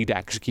very easy to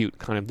execute,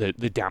 kind of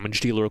the damage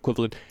dealer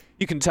equivalent.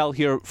 You can tell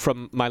here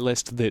from my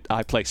list that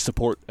I play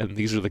support, and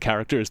these are the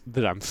characters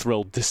that I'm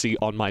thrilled to see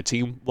on my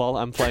team while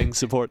I'm playing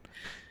support.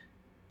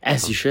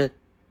 As you should.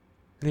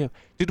 Yeah.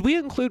 Did we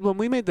include, when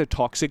we made the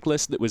toxic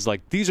list that was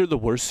these are the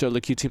worst solo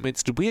queue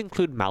teammates, did we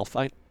include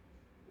Malphite?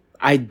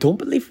 I don't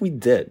believe we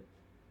did.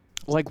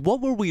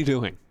 What were we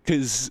doing?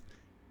 Because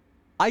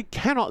I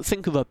cannot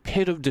think of a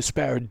pit of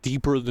despair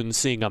deeper than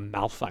seeing a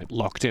Malphite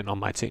locked in on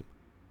my team.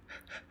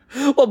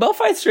 Well,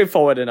 Malphite's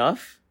straightforward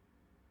enough.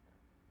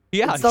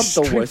 Yeah, it's not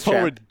the worst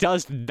straightforward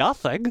does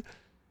nothing.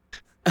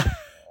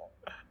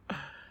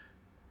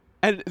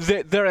 And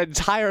their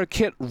entire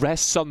kit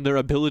rests on their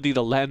ability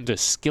to land a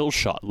skill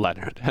shot,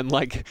 Leonard. And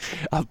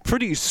a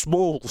pretty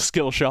small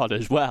skill shot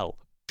as well.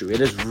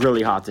 It is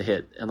really hard to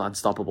hit an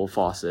unstoppable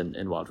force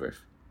in Wild Rift.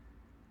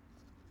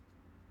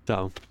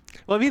 So,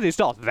 well, I mean, it's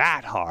not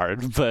that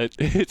hard, but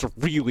it's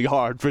really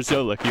hard for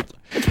solo queue.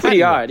 It's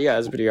pretty hard, yeah,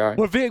 it's pretty hard.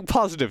 We're being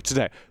positive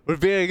today. We're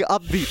being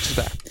upbeat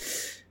today.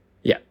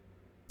 Yeah.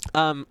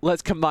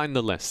 Let's combine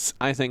the lists.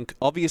 I think,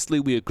 obviously,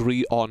 we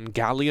agree on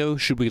Galio.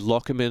 Should we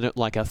lock him in at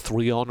a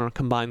 3 on our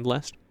combined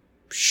list?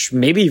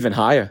 Maybe even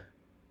higher.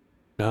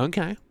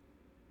 Okay.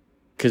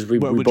 Because we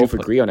both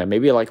agree on it.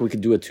 Maybe we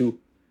could do a 2.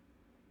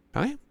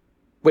 Okay.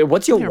 Wait,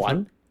 what's your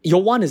 1?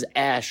 Your 1 is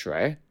Ashe,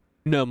 right?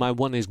 No, my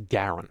 1 is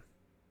Garen.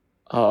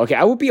 Oh, okay.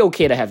 I would be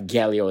okay to have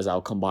Galio as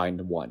our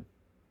combined 1.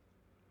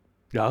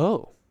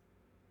 Oh.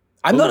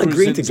 I'm not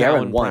agreeing to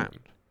Garen 1.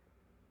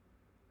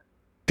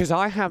 Because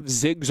I have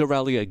Ziggs,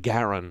 Aurelia,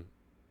 Garen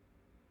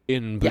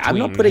in between. Yeah, I'm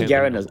not putting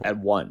Garen at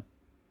 1.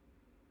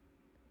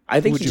 I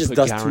think he just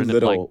does Garen too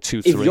little.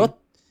 2, 3?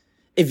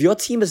 If your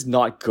team is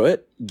not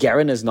good,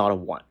 Garen is not a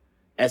 1.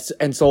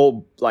 And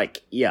so,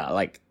 But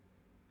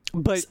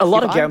a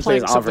lot of Garen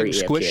players are very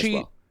AFK as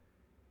well.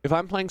 If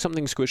I'm playing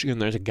something squishy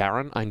and there's a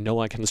Garen, I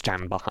know I can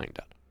stand behind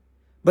it.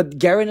 But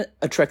Garen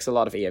attracts a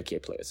lot of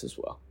AFK players as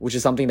well, which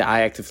is something that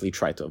I actively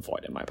try to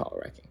avoid in my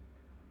power ranking.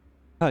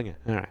 Okay,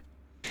 alright.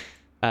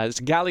 It's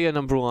Galio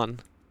number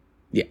 1.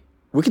 Yeah.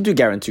 We can do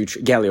Galio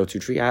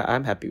 2-3.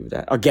 I'm happy with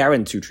that. Or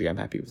Garen 2-3, I'm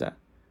happy with that.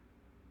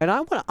 And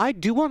I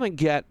do want to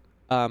get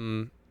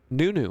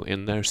Nunu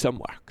in there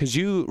somewhere. Because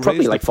you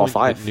probably raised the point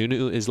 4-5. that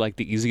Nunu is the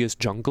easiest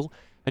jungle.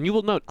 And you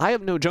will note, I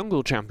have no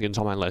jungle champions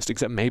on my list,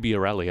 except maybe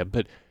Aurelia,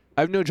 but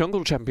I have no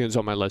jungle champions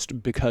on my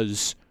list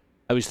because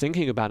I was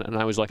thinking about it, and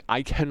I was like,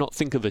 I cannot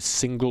think of a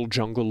single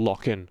jungle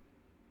lock-in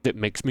that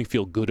makes me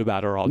feel good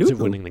about our odds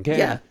of winning the game.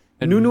 Yeah.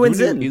 And Nunu and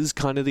Zin is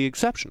kind of the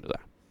exception to that.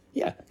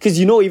 Yeah, because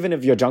even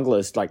if your jungler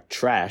is like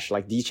trash,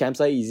 like these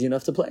champs are easy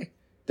enough to play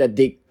that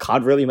they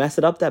can't really mess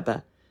it up that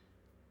bad.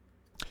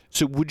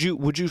 So would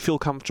you feel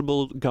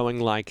comfortable going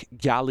like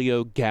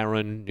Galio,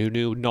 Garen,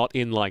 Nunu, not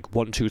in like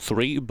 1, 2,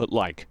 3, but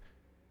like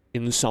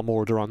in some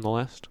order on the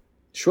list?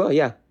 Sure,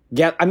 yeah.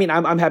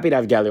 I'm happy to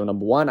have Galio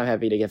number 1. I'm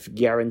happy to get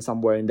Garen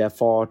somewhere in there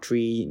 4,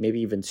 3, maybe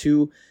even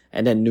 2,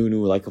 and then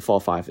Nunu like a 4,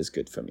 5 is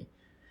good for me.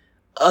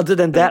 Other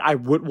than that, I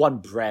would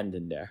want Brand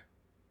in there.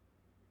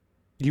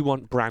 You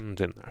want Brand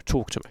in there?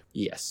 Talk to me.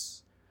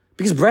 Yes.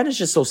 Because Brand is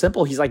just so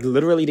simple. He's like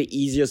literally the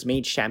easiest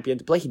mage champion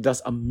to play. He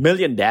does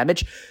 1,000,000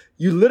 damage.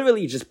 You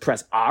literally just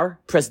press R,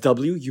 press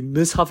W, you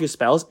miss half your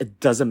spells,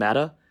 it doesn't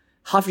matter.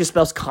 Half your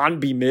spells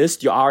can't be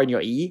missed, your R and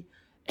your E,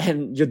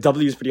 and your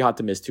W is pretty hard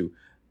to miss too.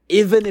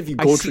 Even if you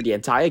go through the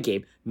entire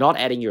game, not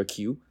adding your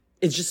Q,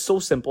 it's just so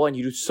simple and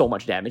you do so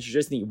much damage. You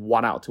just need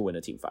 1 out to win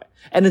a team fight.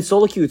 And in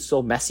solo queue, it's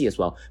so messy as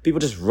well. People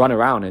just run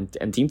around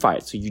and team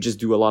fight, so you just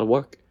do a lot of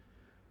work.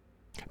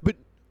 But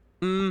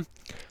I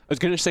was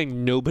going to say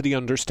nobody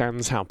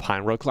understands how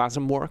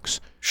Pyroclasm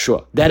works.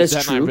 Sure, that is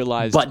true, I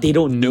realized but they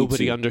don't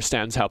nobody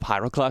understands how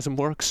Pyroclasm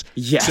works.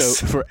 Yes.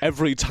 So for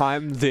every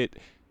time that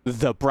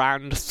the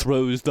Brand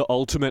throws the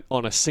ultimate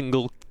on a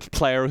single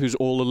player who's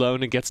all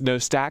alone and gets no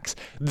stacks,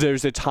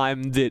 there's a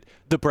time that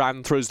the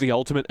Brand throws the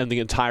ultimate and the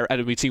entire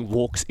enemy team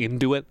walks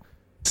into it.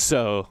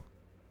 So,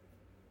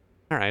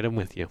 all right, I'm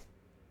with you.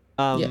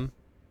 Yeah.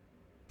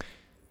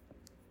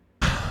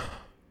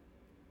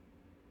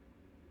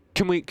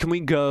 Can we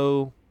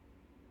go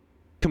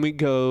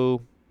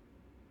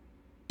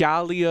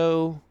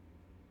Galio,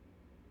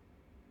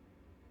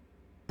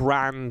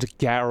 Brand,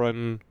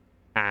 Garen,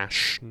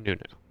 Ashe, Nunu?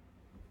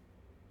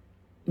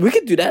 We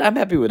could do that. I'm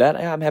happy with that.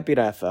 I'm happy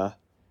to have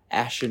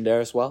Ashe in there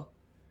as well.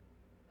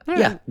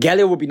 Yeah,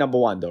 Galio would be number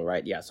 1 though,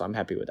 right? Yeah, so I'm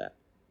happy with that.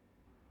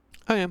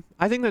 I am.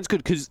 I think that's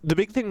good, because the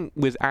big thing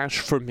with Ashe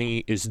for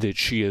me is that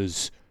she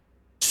is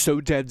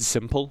so dead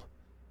simple.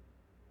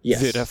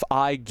 Yes. That if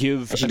I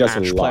give an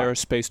Ashe player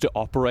space to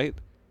operate,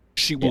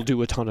 she will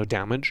do a ton of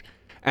damage.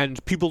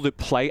 And people that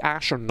play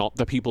Ashe are not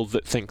the people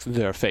that think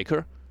they're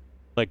Faker.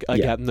 Like,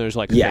 again, there's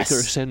like Faker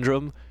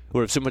syndrome,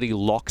 where if somebody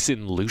locks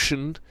in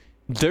Lucian,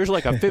 there's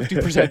like a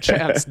 50%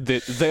 chance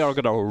that they are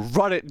going to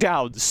run it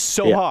down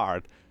so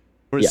hard.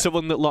 Whereas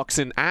someone that locks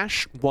in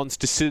Ashe wants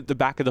to sit at the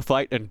back of the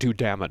fight and do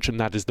damage,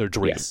 and that is their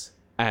dream. Yes.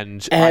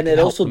 And it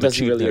also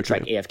doesn't really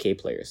attract AFK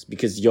players,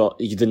 because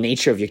the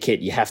nature of your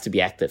kit, you have to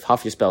be active.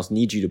 Half your spells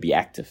need you to be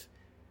active.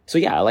 So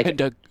yeah, I like it.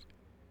 And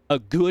a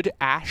good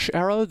Ashe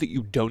arrow that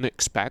you don't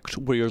expect,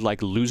 where you're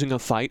like losing a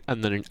fight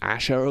and then an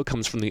Ashe arrow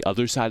comes from the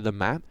other side of the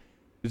map,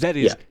 that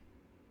is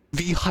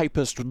the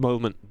hypest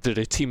moment that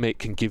a teammate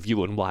can give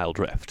you in Wild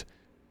Rift.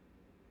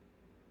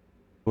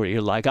 Where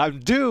you're like, I'm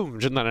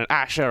doomed, and then an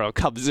Ashe arrow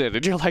comes in,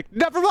 and you're like,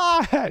 never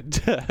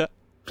mind!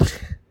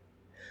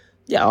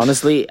 Yeah,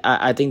 honestly,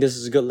 I think this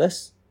is a good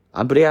list.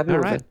 I'm pretty happy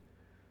with it.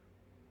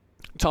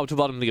 Top to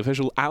bottom, the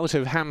official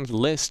out-of-hand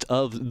list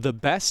of the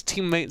best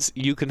teammates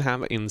you can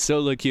have in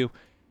solo queue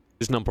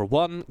is number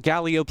 1,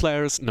 Galio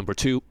players, number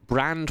 2,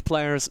 Brand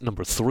players,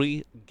 number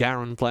 3,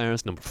 Garen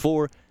players, number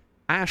 4,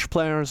 Ashe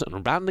players,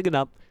 and rounding it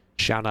up,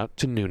 shout out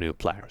to Nunu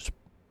players.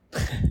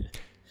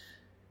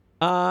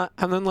 And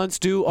then let's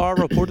do our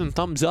report and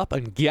thumbs up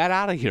and get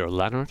out of here,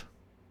 Leonard.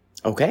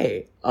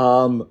 Okay.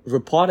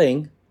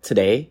 Reporting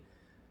today.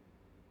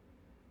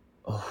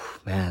 Oh,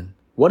 man.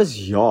 What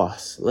is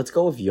yours? Let's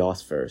go with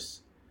yours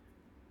first.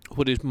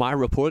 What is my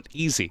report?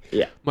 Easy.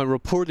 Yeah. My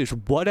report is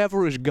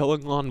whatever is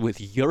going on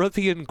with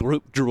European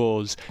group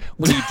draws.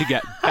 We need to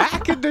get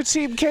back into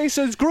Team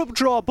Queso's group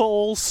draw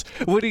bowls.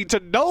 We need to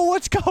know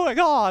what's going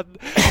on.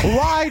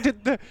 Why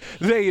did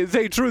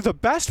they drew the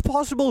best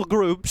possible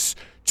groups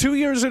 2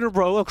 years in a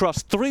row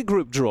across 3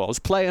 group draws,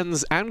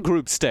 play-ins and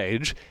group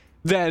stage.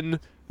 Then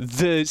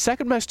the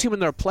second best team in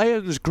their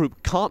play-ins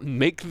group can't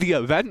make the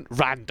event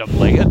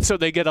randomly, and so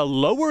they get a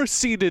lower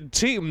seeded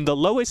team, the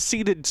lowest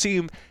seeded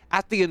team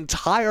at the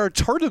entire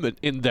tournament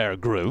in their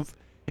group.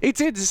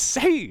 It's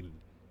insane.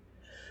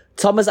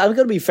 Thomas, I'm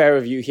going to be fair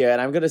with you here,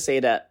 and I'm going to say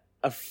that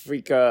the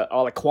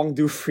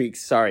Kwangdu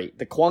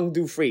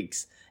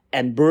Freaks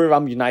and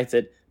Buriram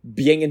United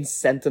being in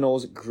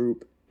Sentinel's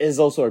group is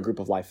also a group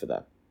of life for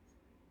them.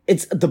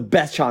 It's the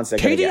best chance they're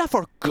going to get. KDF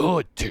are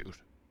good, dude.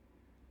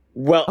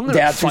 Well,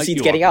 there are 2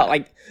 seeds getting out.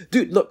 Like,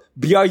 dude, look,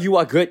 BRU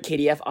are good,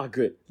 KDF are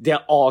good.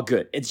 They're all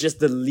good. It's just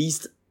the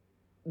least,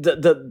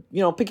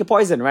 pick your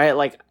poison, right?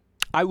 Like,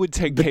 I would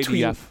take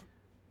KDF.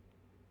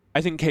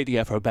 I think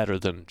KDF are better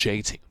than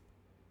JT.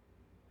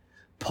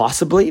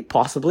 Possibly,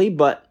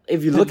 but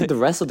if you look at the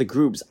rest of the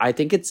groups, I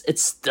think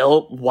it's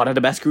still one of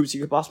the best groups you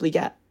could possibly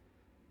get.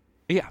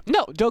 Yeah,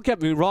 no, don't get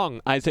me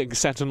wrong. I think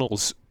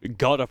Sentinels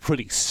got a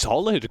pretty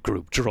solid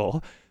group draw,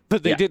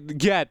 but they didn't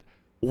get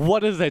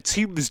one of the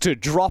teams to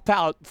drop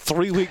out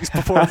 3 weeks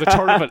before the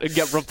tournament and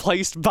get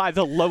replaced by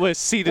the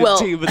lowest seeded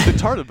team in the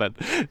tournament.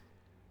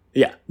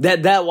 Yeah,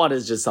 that one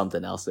is just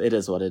something else. It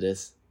is what it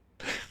is.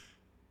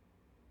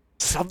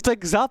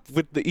 Something's up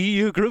with the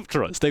EU group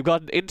trust. They've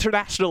got an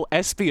international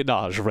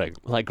espionage ring,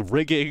 like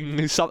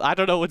rigging. I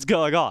don't know what's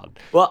going on.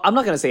 Well, I'm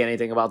not going to say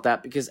anything about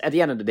that because at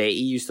the end of the day,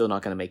 EU's still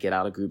not going to make it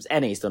out of groups.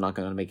 NA's still not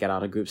going to make it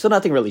out of groups. So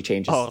nothing really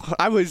changes. Oh,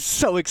 I was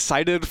so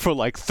excited for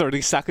like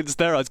 30 seconds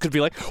there. I was going to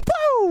be like,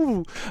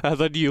 woo! And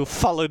then you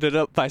followed it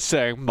up by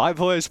saying, my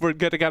boys weren't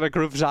getting out of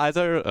groups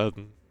either.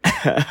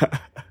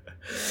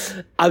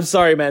 I'm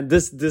sorry, man.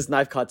 This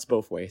knife cuts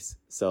both ways.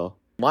 So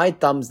my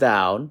thumbs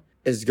down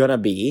is going to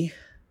be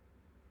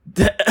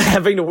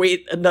having to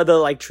wait another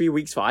like 3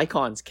 weeks for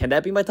icons. Can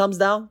that be my thumbs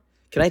down?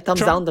 Can I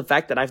thumbs down the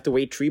fact that I have to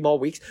wait 3 more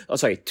weeks? Oh,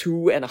 sorry,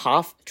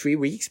 2.5, 3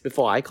 weeks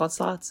before icon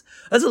starts?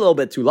 That's a little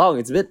bit too long.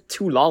 It's a bit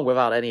too long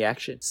without any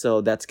action.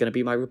 So that's gonna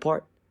be my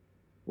report.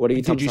 What are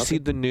you? Did you see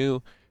the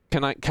new?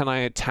 Can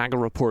I tag a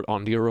report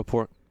onto your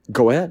report?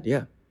 Go ahead.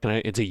 Yeah.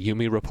 It's a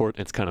Yumi report.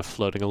 It's kind of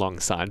floating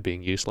alongside,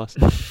 being useless.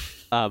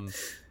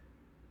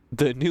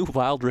 The new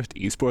Wild Rift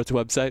Esports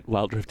website,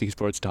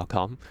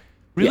 wildriftesports.com,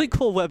 really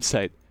cool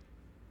website.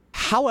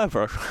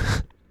 However,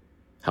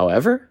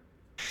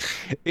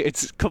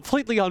 it's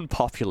completely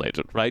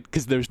unpopulated, right?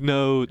 Because there's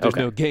no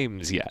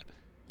games yet.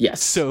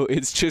 Yes. So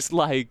it's just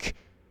like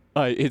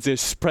it's a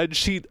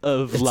spreadsheet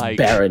of it's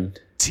barren.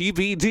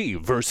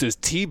 TBD versus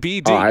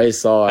TBD. Oh, I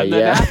saw. And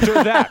then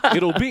after that,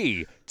 it'll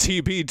be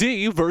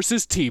TBD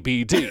versus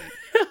TBD.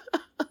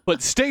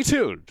 But stay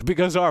tuned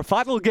because our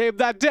final game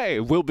that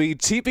day will be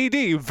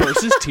TBD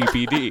versus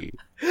TBD.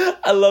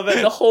 I love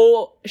it. The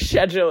whole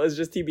schedule is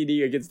just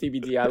TBD against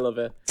TBD. I love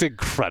it. It's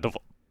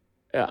incredible.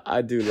 Yeah,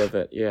 I do love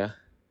it. Yeah.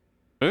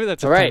 Maybe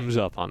that's a thumbs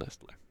up,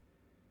 honestly.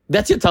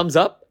 That's your thumbs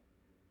up?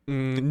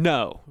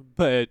 No,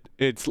 but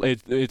it's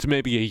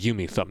maybe a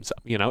Yumi thumbs up.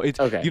 You know,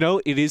 okay. You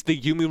know, it is the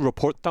Yumi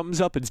report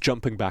thumbs up. It's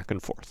jumping back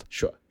and forth.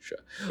 Sure.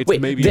 It's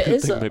maybe a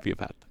good thing, maybe a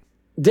bad thing.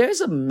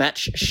 There's a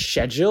match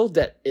schedule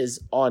that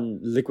is on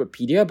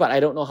Liquipedia, but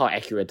I don't know how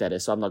accurate that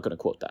is, so I'm not going to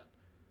quote that.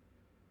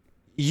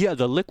 Yeah,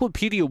 the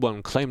Liquipedia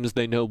one claims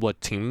they know what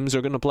teams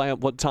are going to play at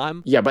what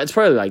time. Yeah, but it's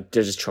probably like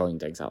they're just throwing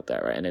things out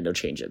there, right? And then they'll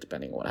change it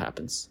depending on what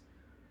happens.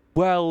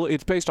 Well,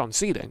 it's based on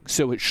seeding,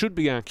 so it should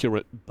be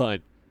accurate,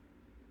 but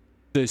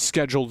the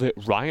schedule that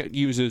Riot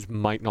uses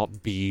might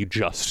not be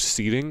just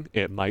seeding.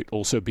 It might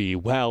also be,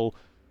 well,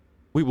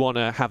 we want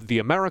to have the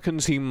American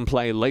team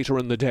play later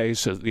in the day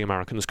so that the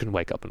Americans can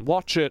wake up and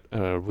watch it.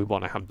 We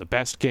want to have the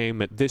best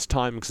game at this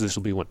time because this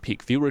will be when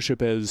peak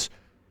viewership is.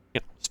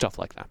 You know, stuff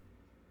like that.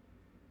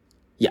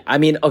 Yeah, I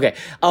mean, okay.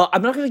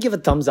 I'm not going to give a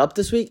thumbs up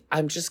this week.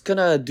 I'm just going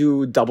to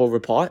do double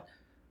report.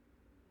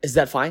 Is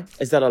that fine?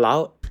 Is that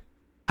allowed?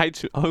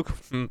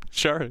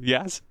 Sure,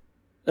 yes.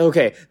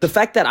 Okay, the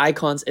fact that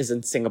Icons is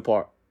in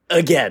Singapore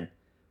again,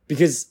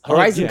 because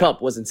Horizon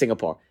Cup was in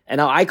Singapore, and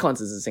now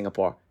Icons is in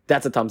Singapore.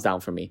 That's a thumbs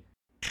down for me.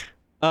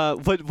 Well,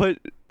 it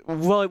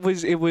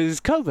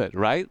was COVID,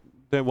 right?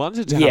 They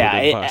wanted to have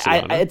it in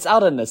Barcelona. It's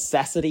out of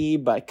necessity,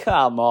 but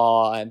come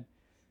on.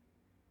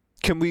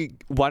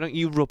 Why don't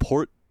you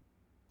report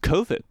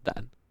COVID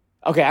then?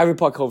 Okay, I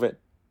report COVID.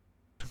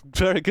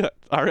 Very good.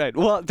 All right.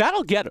 Well,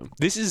 that'll get him.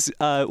 This is,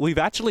 we've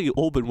actually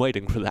all been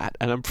waiting for that,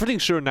 and I'm pretty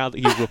sure now that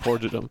you've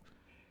reported him,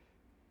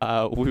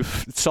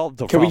 we've solved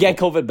the problem. Can we get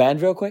COVID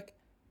banned real quick?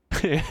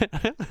 Can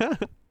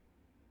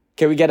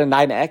we get a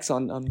 9X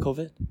on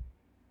COVID?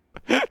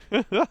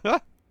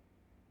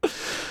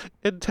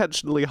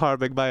 Intentionally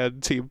harming my own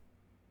team.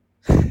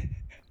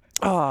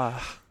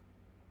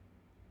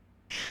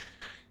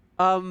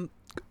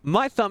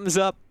 My thumbs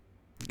up.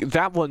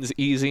 That one's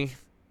easy.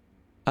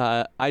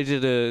 I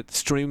did a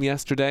stream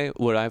yesterday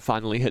where I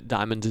finally hit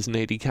Diamond as an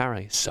AD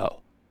carry.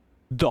 So,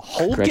 the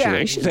whole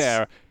gang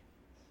there,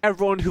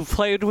 everyone who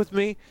played with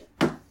me,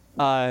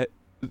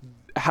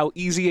 how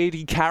easy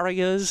AD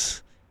carry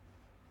is,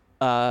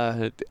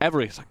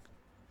 everything.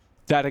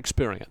 That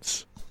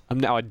experience. I'm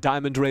now a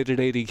Diamond-rated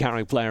AD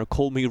carry player.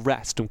 Call me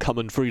Rest. I'm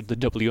coming for the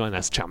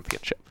WNS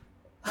Championship.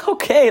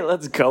 Okay,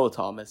 let's go,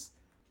 Thomas.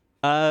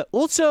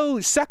 Also,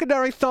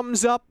 secondary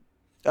thumbs up.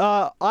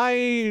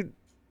 I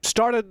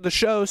started the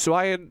show, so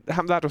I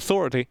have that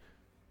authority.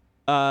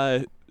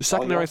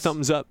 Secondary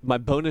thumbs up. My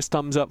bonus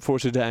thumbs up for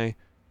today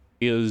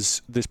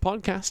is this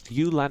podcast,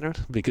 you, Leonard,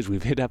 because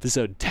we've hit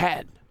episode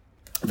 10.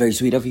 Very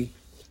sweet of you.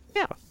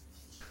 Yeah.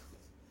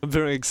 I'm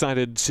very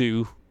excited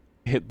to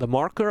hit the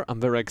marker. I'm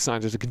very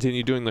excited to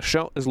continue doing the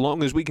show as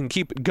long as we can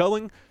keep it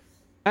going.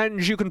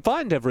 And you can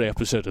find every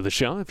episode of the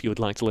show if you would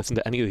like to listen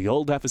to any of the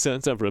old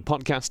episodes over at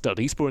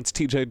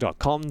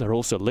podcast.esportstj.com. There are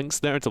also links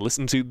there to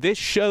listen to this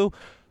show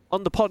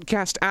on the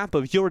podcast app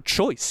of your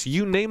choice.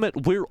 You name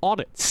it, we're on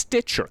it.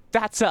 Stitcher,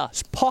 that's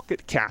us.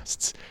 Pocket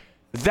Casts,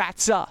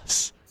 that's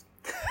us.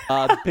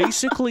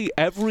 Basically,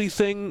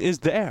 everything is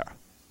there.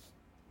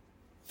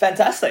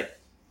 Fantastic.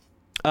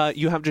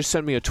 You have just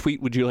sent me a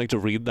tweet. Would you like to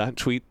read that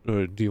tweet,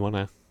 or do you want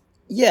to?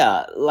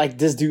 Yeah, like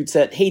this dude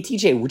said, "Hey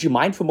TJ, would you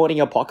mind promoting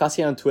your podcast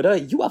here on Twitter?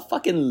 You are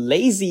fucking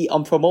lazy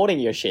on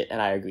promoting your shit,"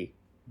 and I agree.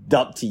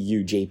 Dub to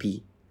you,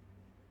 JP.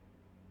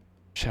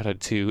 Shout out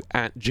to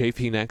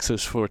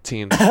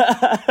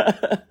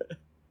 @JPNexus14.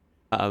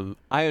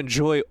 I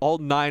enjoy all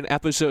 9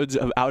 episodes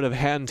of Out of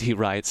Hand, he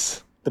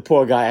writes. The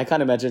poor guy. I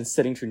can't imagine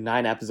sitting through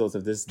 9 episodes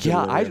of this.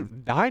 Yeah,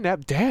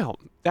 9 down.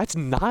 That's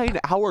 9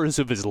 hours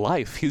of his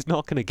life. He's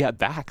not going to get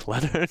back,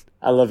 Leonard.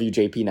 I love you,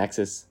 JP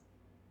Nexus.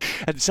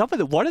 And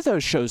one of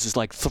those shows is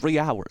like 3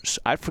 hours.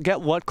 I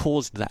forget what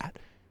caused that.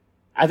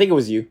 I think it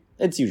was you.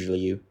 It's usually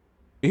you.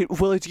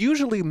 It's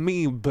usually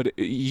me, but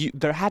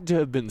there had to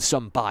have been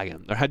some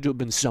buy-in. There had to have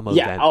been some event.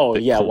 Yeah. Oh,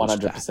 yeah.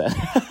 100%.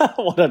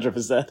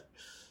 100%.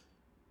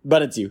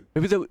 But it's you.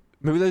 Maybe that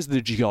was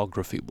the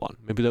geography one.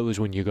 Maybe that was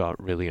when you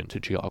got really into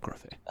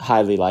geography.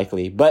 Highly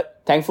likely.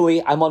 But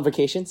thankfully, I'm on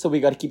vacation, so we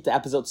got to keep the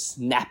episode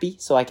snappy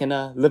so I can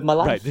live my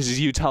life. Right. This is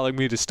you telling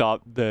me to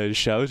stop the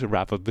show, to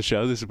wrap up the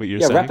show. This is what you're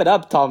saying? Yeah, wrap it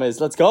up, Thomas.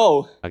 Let's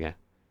go. Okay.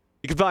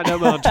 You can find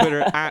Omo on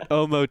Twitter at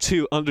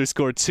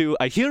Omo2_2.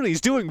 I hear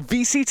he's doing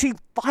VCT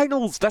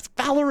finals. That's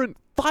Valorant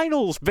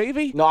finals,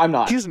 baby. No, I'm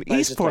not. He's an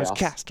esports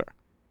caster.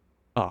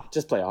 Oh.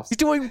 Just playoffs. He's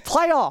doing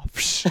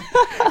playoffs.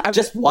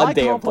 Just one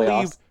day of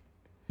playoffs.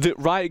 That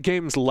Riot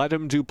Games let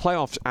him do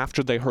playoffs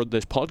after they heard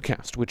this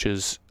podcast, which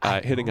is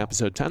hitting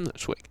episode 10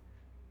 this week.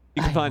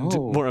 You can find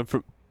more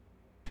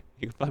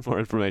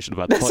information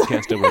about the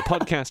podcast over at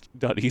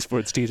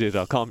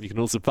podcast.esportstj.com. You can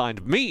also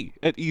find me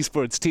at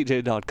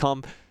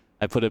esportstj.com.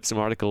 I put up some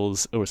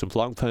articles or some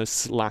blog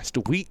posts last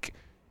week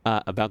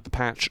about the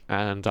patch,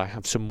 and I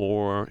have some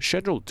more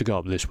scheduled to go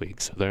up this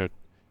week. So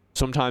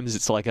sometimes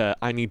it's like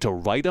I need to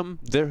write them.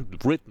 They're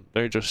written.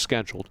 They're just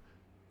scheduled.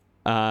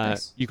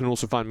 Nice. You can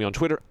also find me on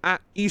Twitter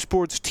at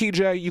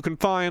esportstj. You can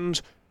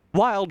find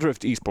Wild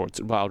Rift Esports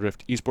at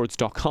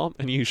wildriftesports.com,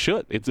 and you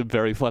should. It's a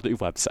very funny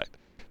website.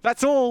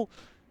 That's all.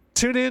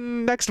 Tune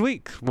in next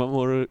week when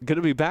we're going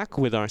to be back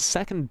with our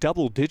second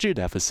double-digit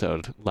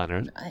episode,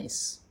 Leonard.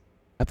 Nice.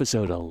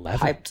 Episode 11.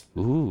 Hyped.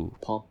 Ooh.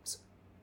 Pumped.